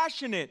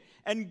compassionate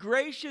and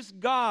gracious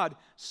God,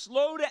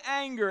 slow to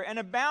anger and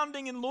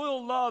abounding in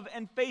loyal love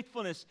and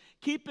faithfulness,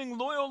 keeping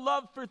loyal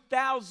love for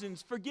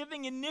thousands,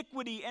 forgiving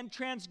iniquity and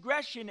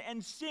transgression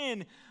and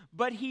sin,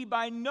 but he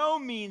by no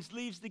means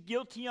leaves the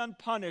guilty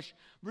unpunished,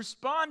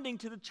 responding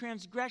to the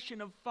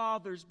transgression of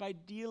fathers by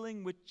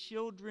dealing with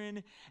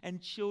children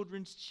and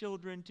children's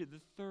children to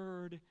the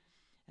third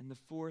and the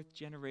fourth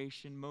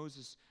generation.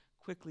 Moses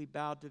quickly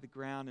bowed to the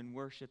ground and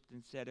worshipped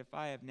and said, if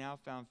I have now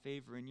found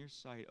favor in your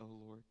sight, O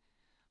Lord,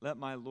 let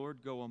my Lord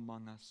go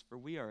among us, for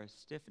we are a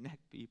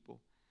stiff-necked people.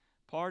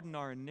 Pardon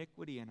our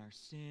iniquity and our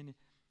sin.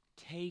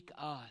 Take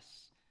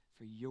us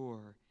for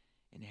your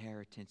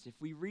inheritance. If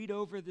we read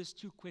over this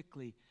too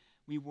quickly,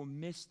 we will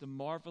miss the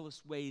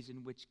marvelous ways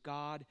in which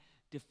God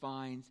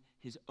defines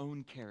his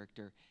own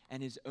character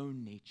and his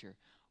own nature.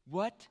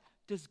 What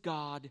does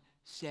God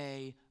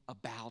say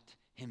about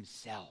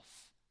himself?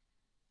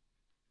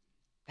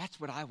 That's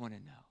what I want to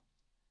know.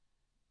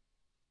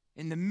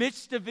 In the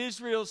midst of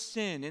Israel's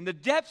sin, in the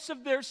depths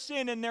of their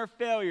sin and their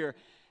failure,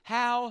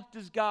 how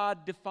does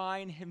God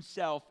define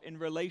himself in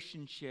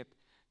relationship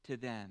to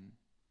them?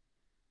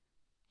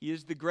 He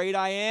is the great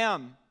I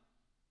am.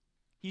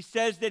 He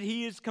says that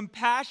he is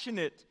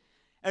compassionate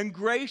and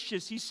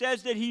gracious. He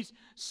says that he's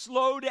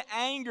slow to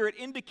anger. It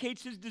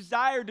indicates his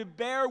desire to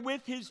bear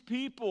with his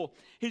people.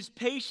 His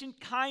patient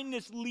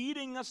kindness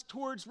leading us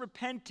towards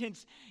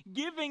repentance,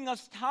 giving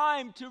us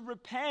time to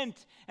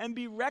repent and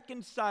be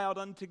reconciled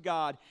unto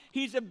God.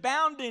 He's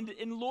abounded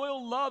in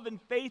loyal love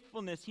and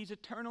faithfulness. He's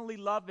eternally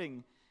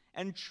loving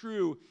and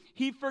true.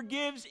 He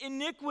forgives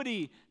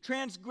iniquity,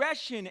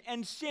 transgression,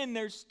 and sin.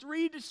 There's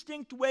three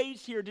distinct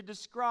ways here to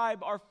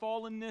describe our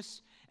fallenness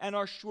and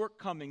our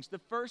shortcomings. The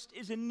first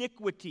is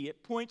iniquity.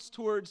 It points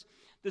towards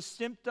the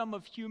symptom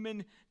of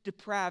human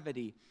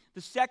depravity.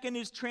 The second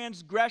is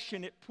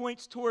transgression. It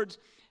points towards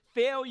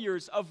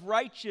failures of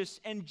righteous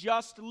and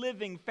just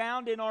living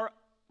found in our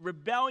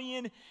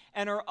rebellion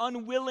and our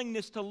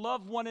unwillingness to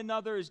love one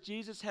another as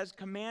Jesus has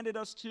commanded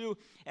us to,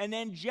 and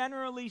then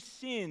generally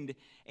sinned,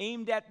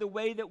 aimed at the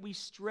way that we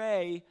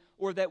stray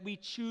or that we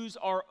choose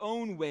our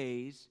own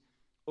ways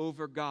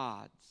over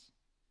God's.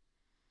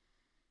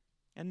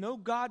 And though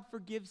God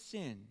forgives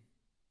sin,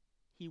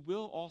 he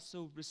will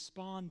also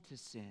respond to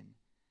sin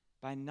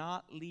by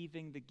not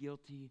leaving the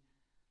guilty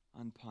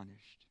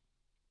unpunished.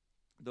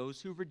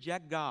 Those who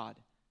reject God,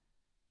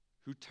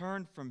 who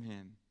turn from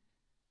him,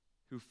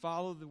 who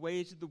follow the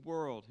ways of the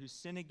world, who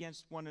sin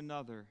against one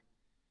another,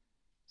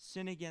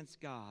 sin against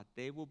God,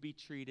 they will be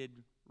treated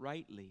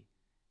rightly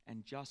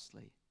and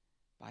justly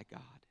by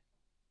God.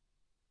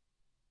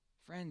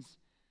 Friends,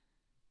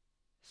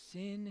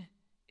 sin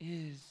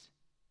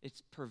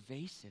it's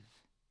pervasive.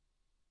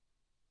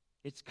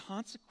 Its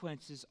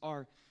consequences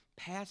are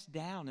passed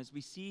down, as we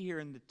see here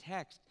in the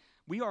text.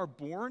 We are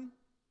born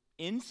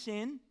in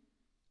sin.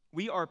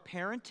 We are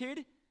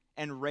parented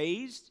and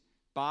raised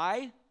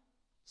by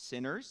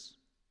sinners,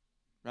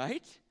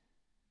 right?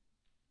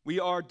 We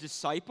are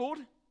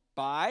discipled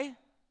by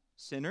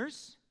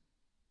sinners.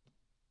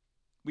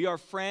 We are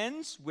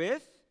friends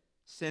with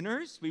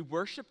sinners. We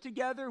worship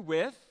together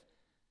with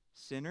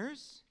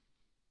sinners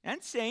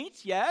and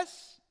saints,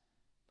 yes,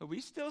 but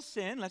we still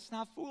sin. Let's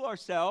not fool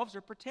ourselves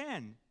or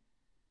pretend.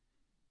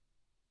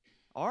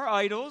 Our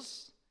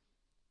idols,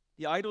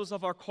 the idols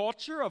of our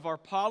culture, of our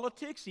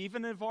politics,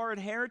 even of our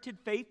inherited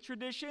faith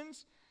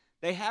traditions,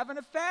 they have an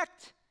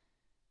effect.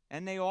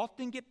 And they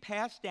often get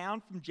passed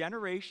down from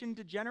generation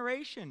to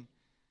generation.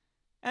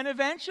 And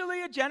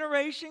eventually a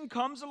generation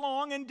comes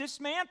along and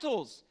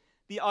dismantles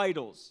the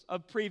idols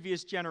of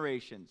previous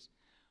generations,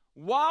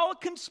 while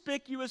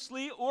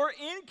conspicuously or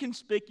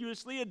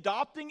inconspicuously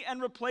adopting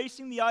and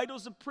replacing the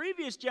idols of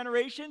previous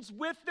generations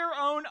with their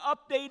own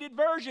updated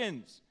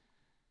versions.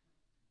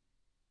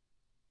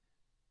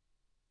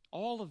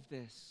 All of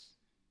this,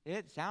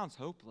 it sounds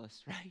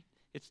hopeless, right?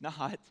 It's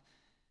not.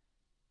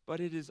 But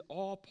it is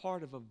all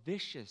part of a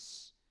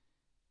vicious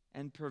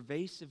and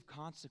pervasive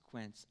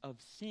consequence of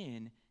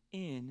sin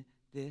in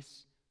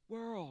this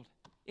world.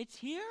 It's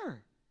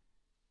here.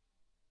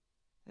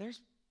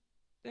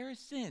 There is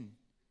sin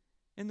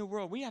in the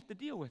world. We have to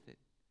deal with it.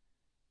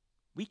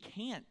 We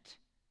can't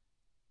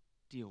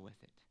deal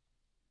with it.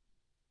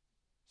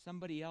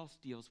 Somebody else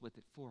deals with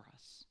it for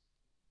us.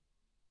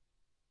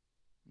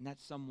 And that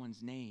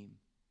someone's name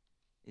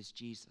is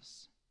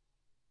Jesus.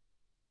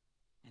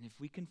 And if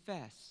we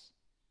confess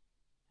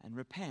and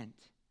repent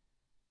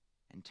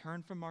and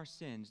turn from our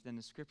sins, then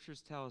the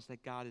scriptures tell us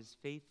that God is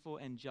faithful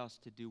and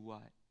just to do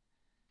what?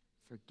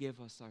 Forgive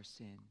us our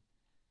sin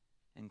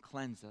and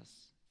cleanse us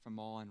from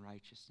all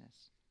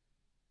unrighteousness.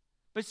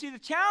 But see, the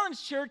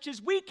challenge, church,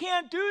 is we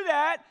can't do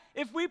that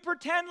if we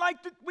pretend like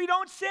we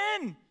don't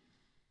sin,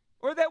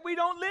 or that we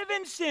don't live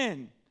in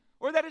sin,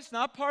 or that it's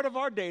not part of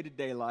our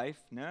day-to-day life.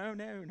 No,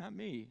 not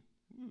me.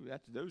 Ooh,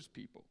 that's those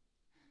people.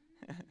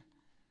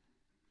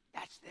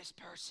 That's this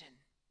person.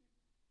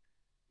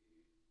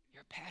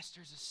 Your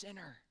pastor's a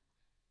sinner.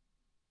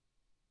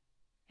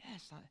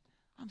 Yes,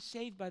 I'm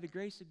saved by the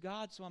grace of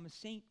God, so I'm a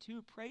saint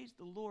too. Praise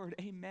the Lord.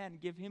 Amen.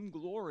 Give him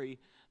glory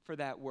for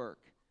that work.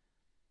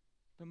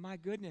 But my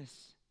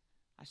goodness,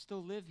 I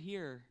still live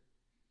here.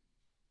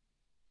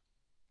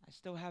 I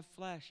still have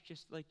flesh,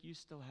 just like you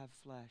still have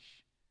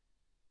flesh.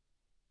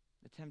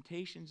 The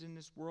temptations in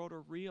this world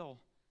are real.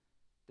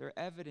 They're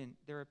evident,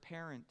 they're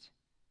apparent,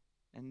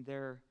 and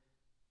they're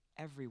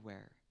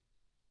everywhere.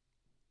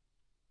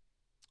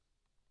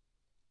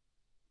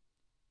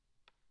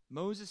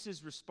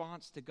 Moses'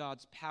 response to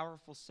God's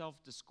powerful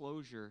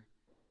self-disclosure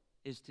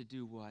is to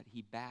do what?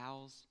 He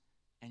bows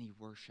and he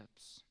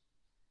worships.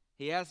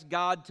 He asks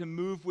God to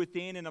move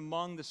within and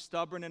among the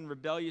stubborn and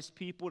rebellious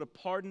people, to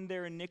pardon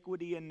their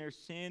iniquity and their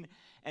sin,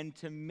 and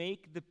to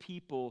make the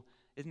people,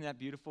 isn't that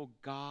beautiful,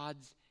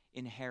 God's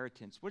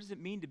inheritance. What does it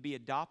mean to be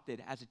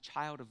adopted as a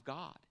child of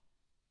God?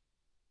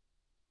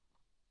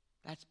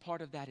 That's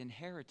part of that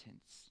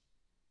inheritance,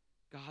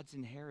 God's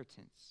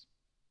inheritance.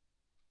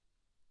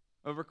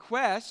 A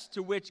request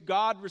to which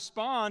God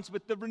responds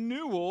with the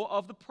renewal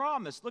of the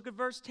promise. Look at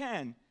verse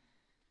 10.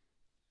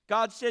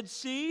 God said,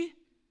 "See,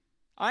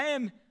 I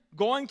am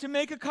going to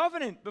make a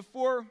covenant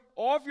before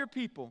all of your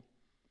people.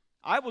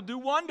 I will do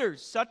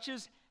wonders such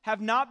as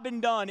have not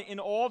been done in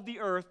all of the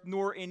earth,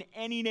 nor in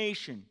any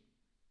nation.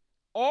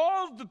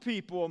 all the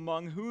people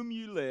among whom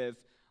you live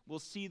will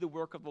see the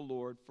work of the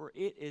Lord, for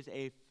it is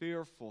a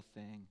fearful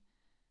thing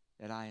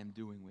that I am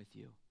doing with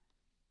you.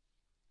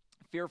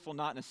 Fearful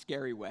not in a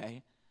scary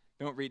way.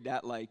 Don't read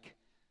that like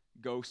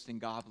ghosts and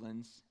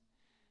goblins.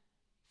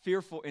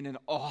 Fearful in an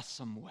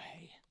awesome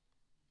way.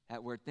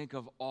 That word, think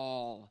of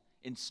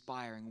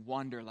awe-inspiring,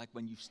 wonder, like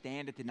when you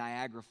stand at the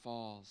Niagara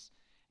Falls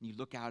and you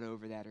look out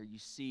over that, or you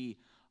see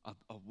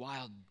a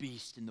wild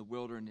beast in the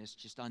wilderness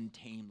just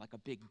untamed, like a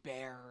big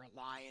bear or a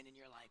lion, and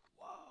you're like,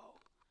 whoa,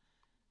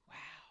 wow.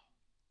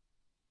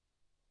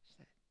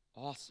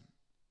 Awesome.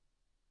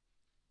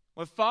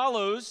 What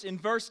follows in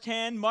verse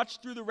 10,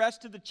 much through the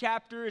rest of the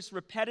chapter, is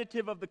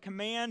repetitive of the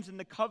commands and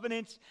the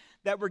covenants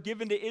that were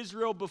given to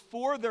Israel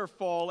before their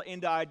fall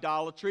into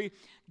idolatry.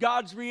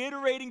 God's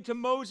reiterating to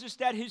Moses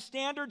that his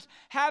standards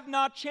have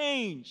not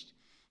changed.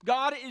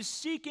 God is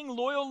seeking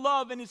loyal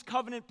love in his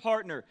covenant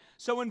partner.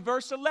 So in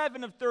verse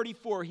 11 of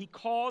 34, he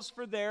calls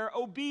for their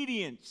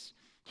obedience.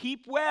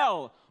 Keep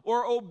well,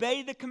 or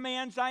obey the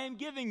commands I am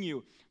giving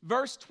you.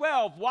 Verse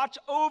 12, watch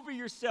over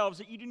yourselves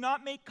that you do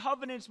not make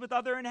covenants with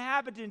other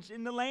inhabitants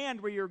in the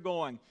land where you're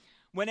going.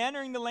 When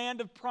entering the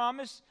land of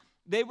promise,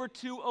 they were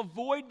to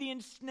avoid the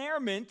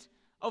ensnarement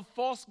of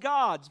false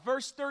gods.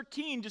 Verse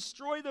 13,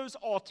 destroy those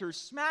altars,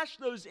 smash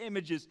those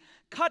images,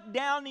 cut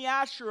down the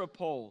Asherah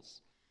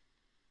poles.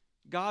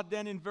 God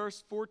then in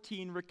verse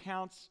 14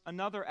 recounts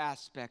another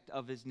aspect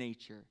of his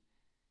nature.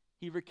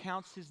 He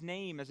recounts his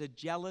name as a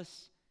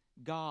jealous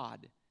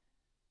God,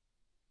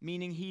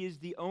 meaning he is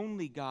the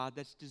only God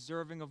that's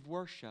deserving of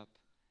worship,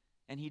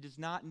 and he does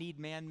not need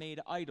man-made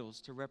idols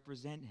to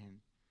represent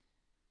him.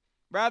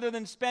 Rather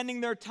than spending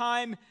their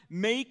time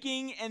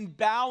making and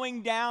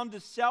bowing down to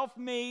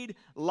self-made,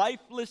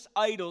 lifeless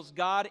idols,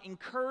 God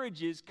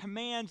encourages,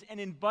 commands, and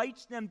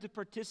invites them to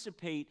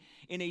participate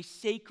in a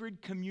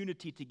sacred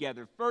community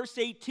together. Verse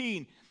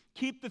 18,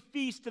 keep the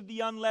feast of the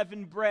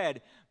unleavened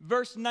bread.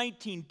 Verse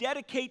 19,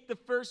 dedicate the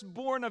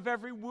firstborn of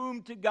every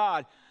womb to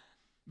God.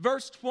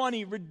 Verse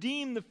 20,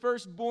 redeem the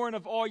firstborn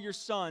of all your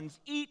sons.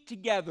 Eat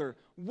together,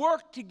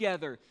 work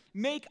together,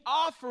 make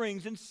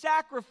offerings and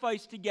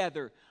sacrifice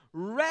together.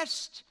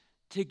 Rest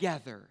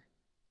together.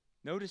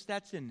 Notice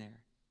that's in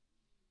there.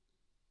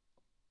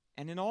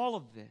 And in all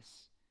of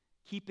this,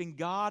 keeping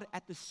God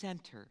at the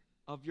center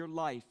of your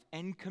life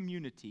and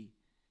community,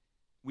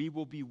 we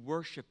will be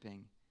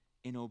worshiping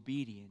in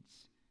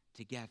obedience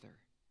together.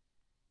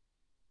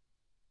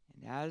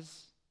 And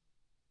as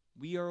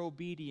we are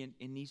obedient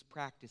in these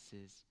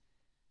practices,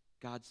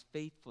 God's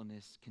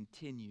faithfulness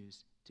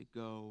continues to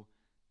go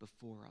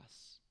before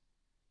us.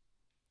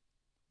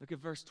 Look at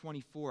verse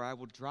 24. I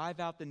will drive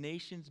out the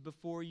nations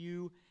before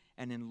you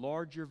and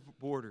enlarge your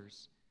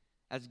borders.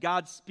 As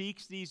God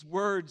speaks these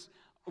words,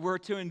 we're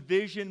to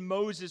envision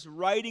Moses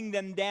writing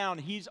them down.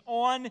 He's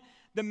on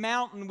the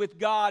mountain with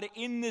God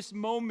in this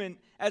moment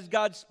as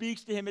God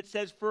speaks to him. It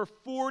says for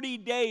 40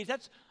 days.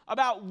 That's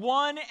about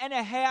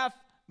 1.5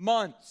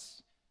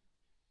 months.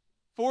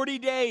 40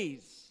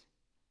 days.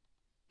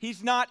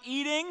 He's not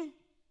eating.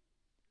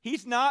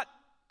 He's not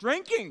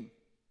drinking.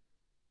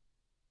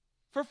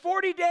 For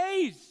 40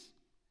 days.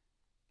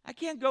 I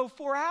can't go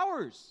 4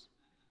 hours.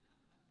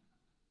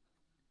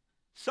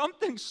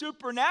 Something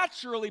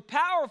supernaturally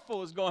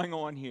powerful is going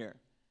on here.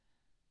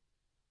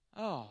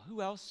 Oh,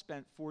 who else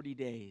spent 40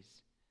 days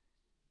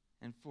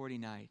and 40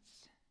 nights?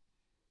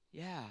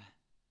 Yeah.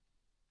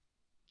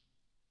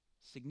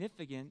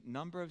 Significant,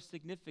 number of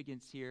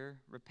significance here,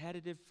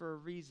 repetitive for a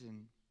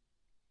reason.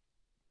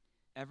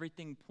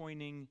 Everything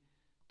pointing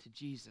to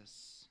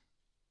Jesus.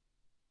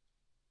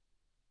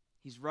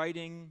 He's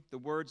writing the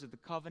words of the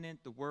covenant,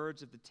 the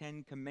words of the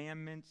 10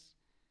 Commandments.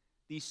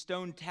 These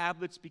stone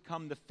tablets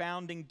become the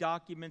founding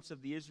documents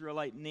of the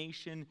Israelite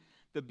nation,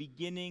 the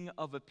beginning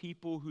of a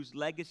people whose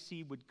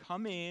legacy would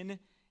come in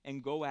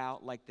and go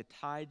out like the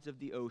tides of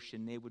the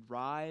ocean. They would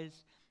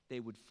rise, they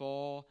would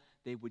fall,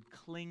 they would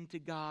cling to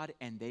God,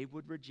 and they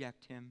would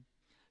reject him.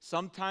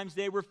 Sometimes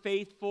they were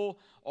faithful,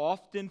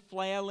 often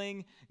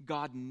flailing.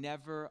 God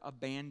never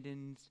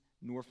abandons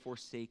nor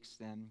forsakes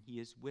them. He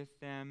is with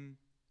them.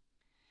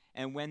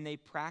 And when they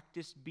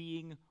practiced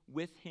being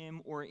with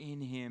him or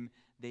in him,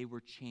 they were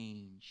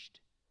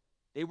changed.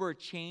 They were a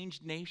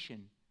changed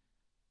nation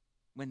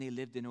when they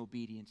lived in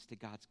obedience to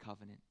God's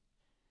covenant.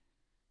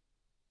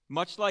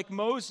 Much like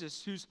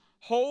Moses, whose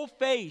whole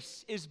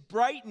face is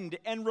brightened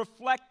and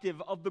reflective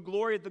of the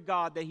glory of the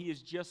God that he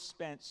has just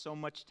spent so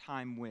much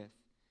time with.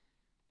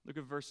 Look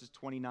at verses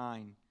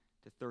 29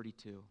 to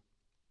 32.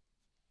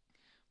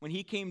 When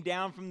he came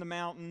down from the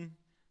mountain,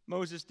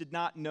 Moses did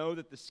not know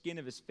that the skin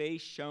of his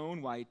face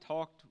shone while he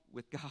talked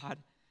with God.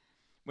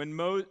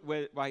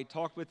 While he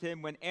talked with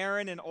him, when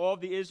Aaron and all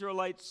the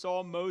Israelites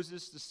saw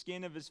Moses, the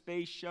skin of his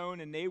face shone,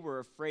 and they were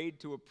afraid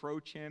to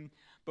approach him.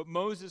 But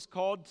Moses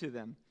called to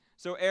them.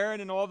 So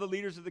Aaron and all the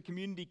leaders of the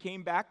community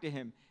came back to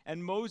him,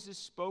 and Moses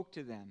spoke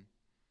to them.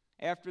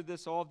 After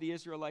this, all the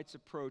Israelites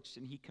approached,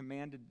 and he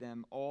commanded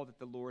them all that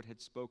the Lord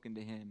had spoken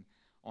to him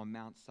on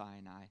Mount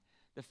Sinai.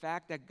 The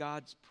fact that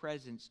God's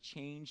presence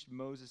changed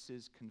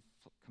Moses'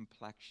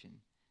 complexion.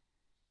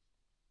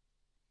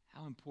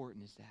 How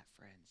important is that,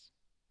 friends?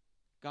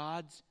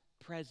 God's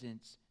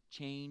presence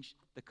changed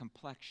the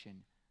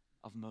complexion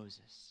of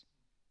Moses.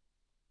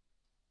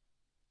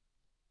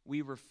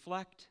 We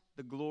reflect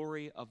the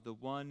glory of the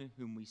one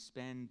whom we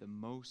spend the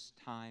most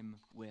time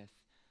with,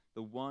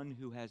 the one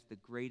who has the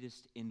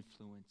greatest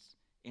influence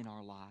in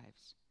our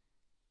lives.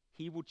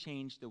 He will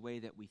change the way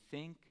that we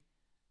think,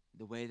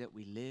 the way that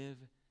we live,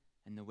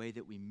 and the way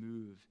that we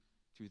move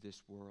through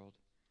this world.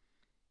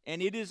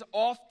 And it is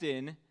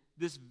often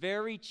this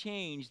very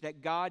change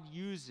that God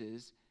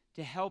uses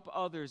to help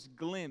others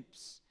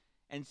glimpse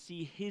and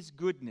see His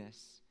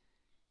goodness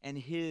and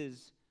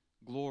His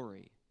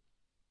glory.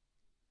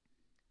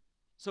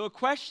 So a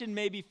question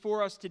maybe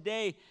for us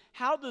today,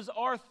 how does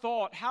our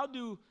thought, how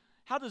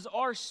does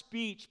our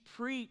speech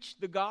preach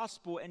the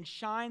gospel and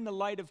shine the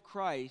light of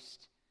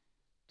Christ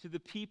to the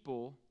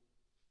people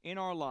in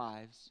our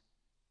lives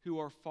who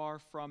are far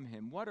from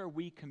Him? What are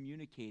we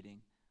communicating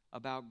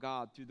about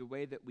God through the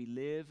way that we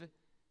live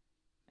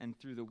and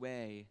through the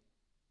way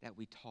that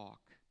we talk?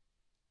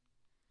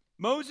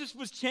 Moses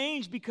was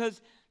changed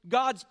because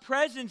God's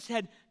presence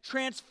had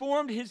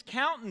transformed his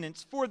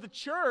countenance. For the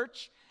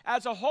church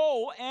as a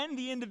whole and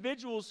the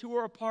individuals who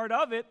are a part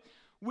of it,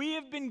 we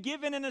have been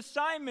given an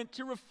assignment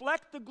to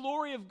reflect the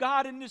glory of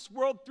God in this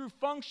world through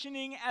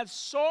functioning as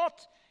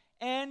salt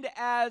and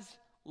as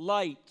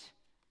light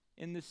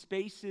in the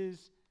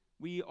spaces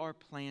we are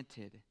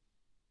planted.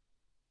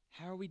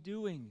 How are we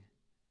doing?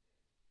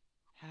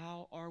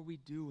 How are we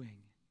doing?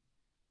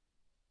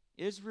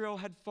 Israel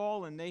had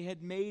fallen. They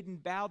had made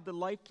and bowed the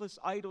lifeless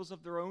idols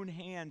of their own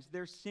hands.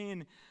 Their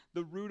sin,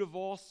 the root of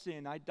all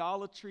sin.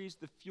 Idolatry is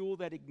the fuel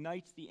that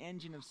ignites the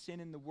engine of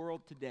sin in the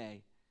world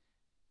today.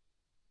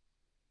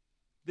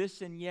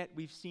 This and yet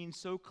we've seen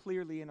so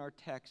clearly in our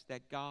text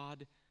that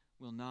God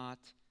will not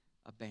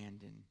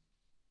abandon.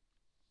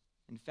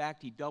 In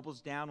fact, He doubles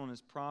down on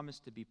His promise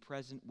to be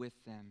present with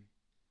them.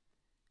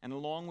 And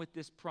along with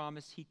this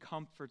promise, He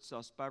comforts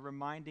us by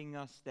reminding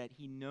us that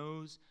He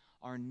knows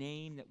our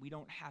name, that we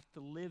don't have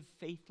to live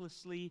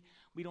faithlessly,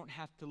 we don't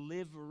have to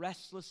live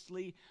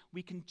restlessly.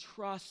 We can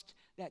trust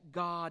that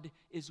God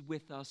is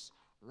with us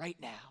right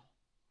now.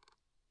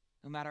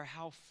 No matter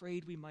how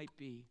afraid we might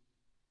be,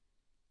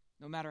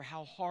 no matter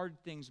how hard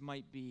things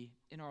might be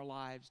in our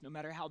lives, no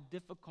matter how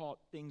difficult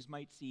things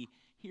might seem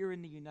here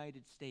in the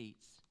United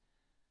States,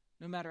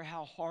 no matter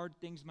how hard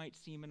things might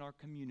seem in our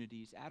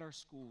communities, at our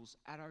schools,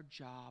 at our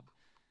job,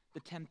 the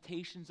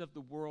temptations of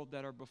the world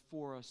that are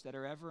before us, that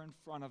are ever in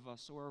front of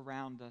us or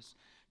around us,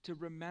 to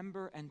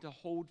remember and to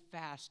hold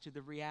fast to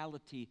the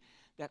reality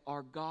that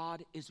our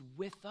God is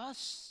with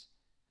us.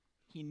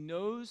 He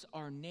knows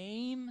our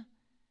name,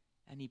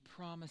 and He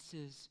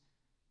promises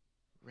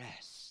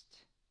rest.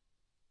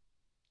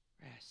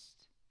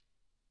 Rest.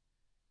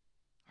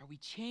 Are we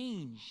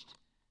changed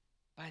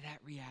by that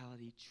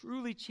reality?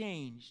 Truly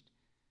changed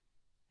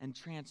and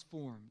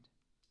transformed?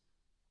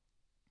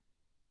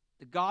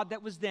 The God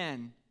that was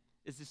then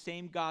is the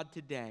same God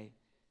today.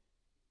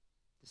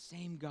 The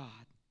same God.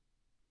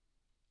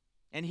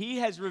 And He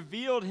has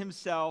revealed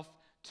Himself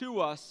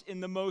to us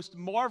in the most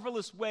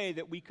marvelous way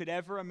that we could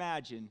ever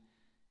imagine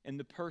in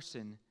the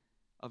person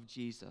of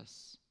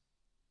Jesus.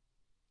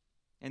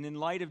 And in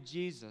light of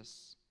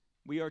Jesus,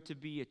 we are to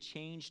be a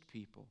changed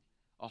people,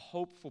 a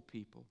hopeful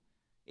people,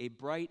 a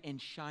bright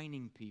and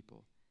shining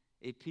people,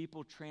 a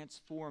people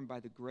transformed by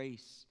the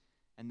grace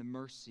and the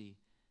mercy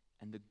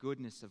and the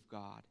goodness of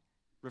God,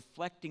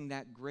 reflecting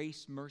that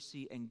grace,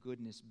 mercy, and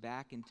goodness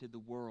back into the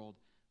world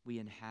we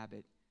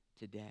inhabit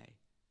today.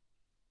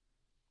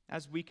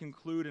 As we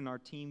conclude and our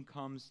team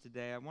comes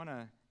today, I want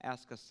to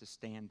ask us to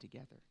stand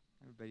together.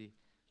 Everybody,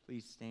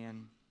 please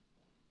stand.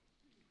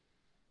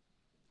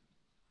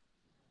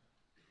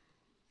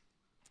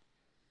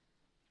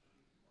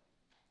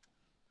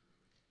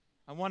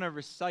 I want to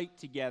recite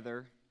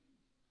together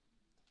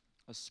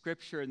a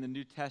scripture in the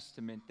New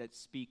Testament that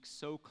speaks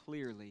so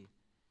clearly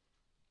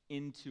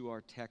into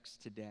our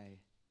text today.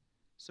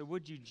 So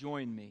would you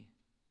join me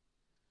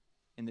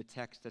in the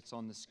text that's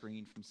on the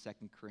screen from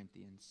 2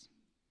 Corinthians?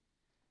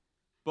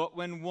 But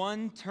when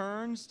one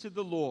turns to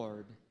the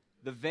Lord,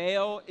 the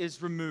veil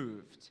is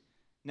removed.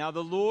 Now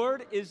the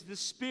Lord is the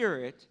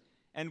Spirit,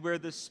 and where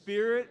the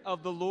Spirit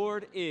of the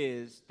Lord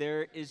is,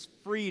 there is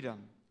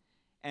freedom.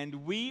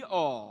 And we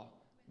all,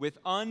 with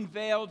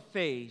unveiled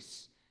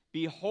face,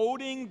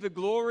 beholding the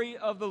glory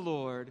of the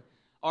Lord,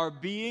 are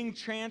being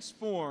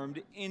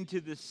transformed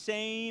into the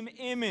same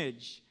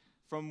image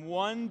from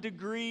one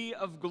degree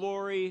of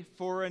glory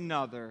for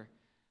another.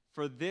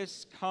 For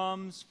this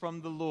comes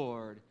from the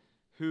Lord,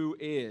 who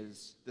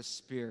is the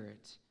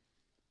Spirit.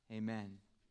 Amen.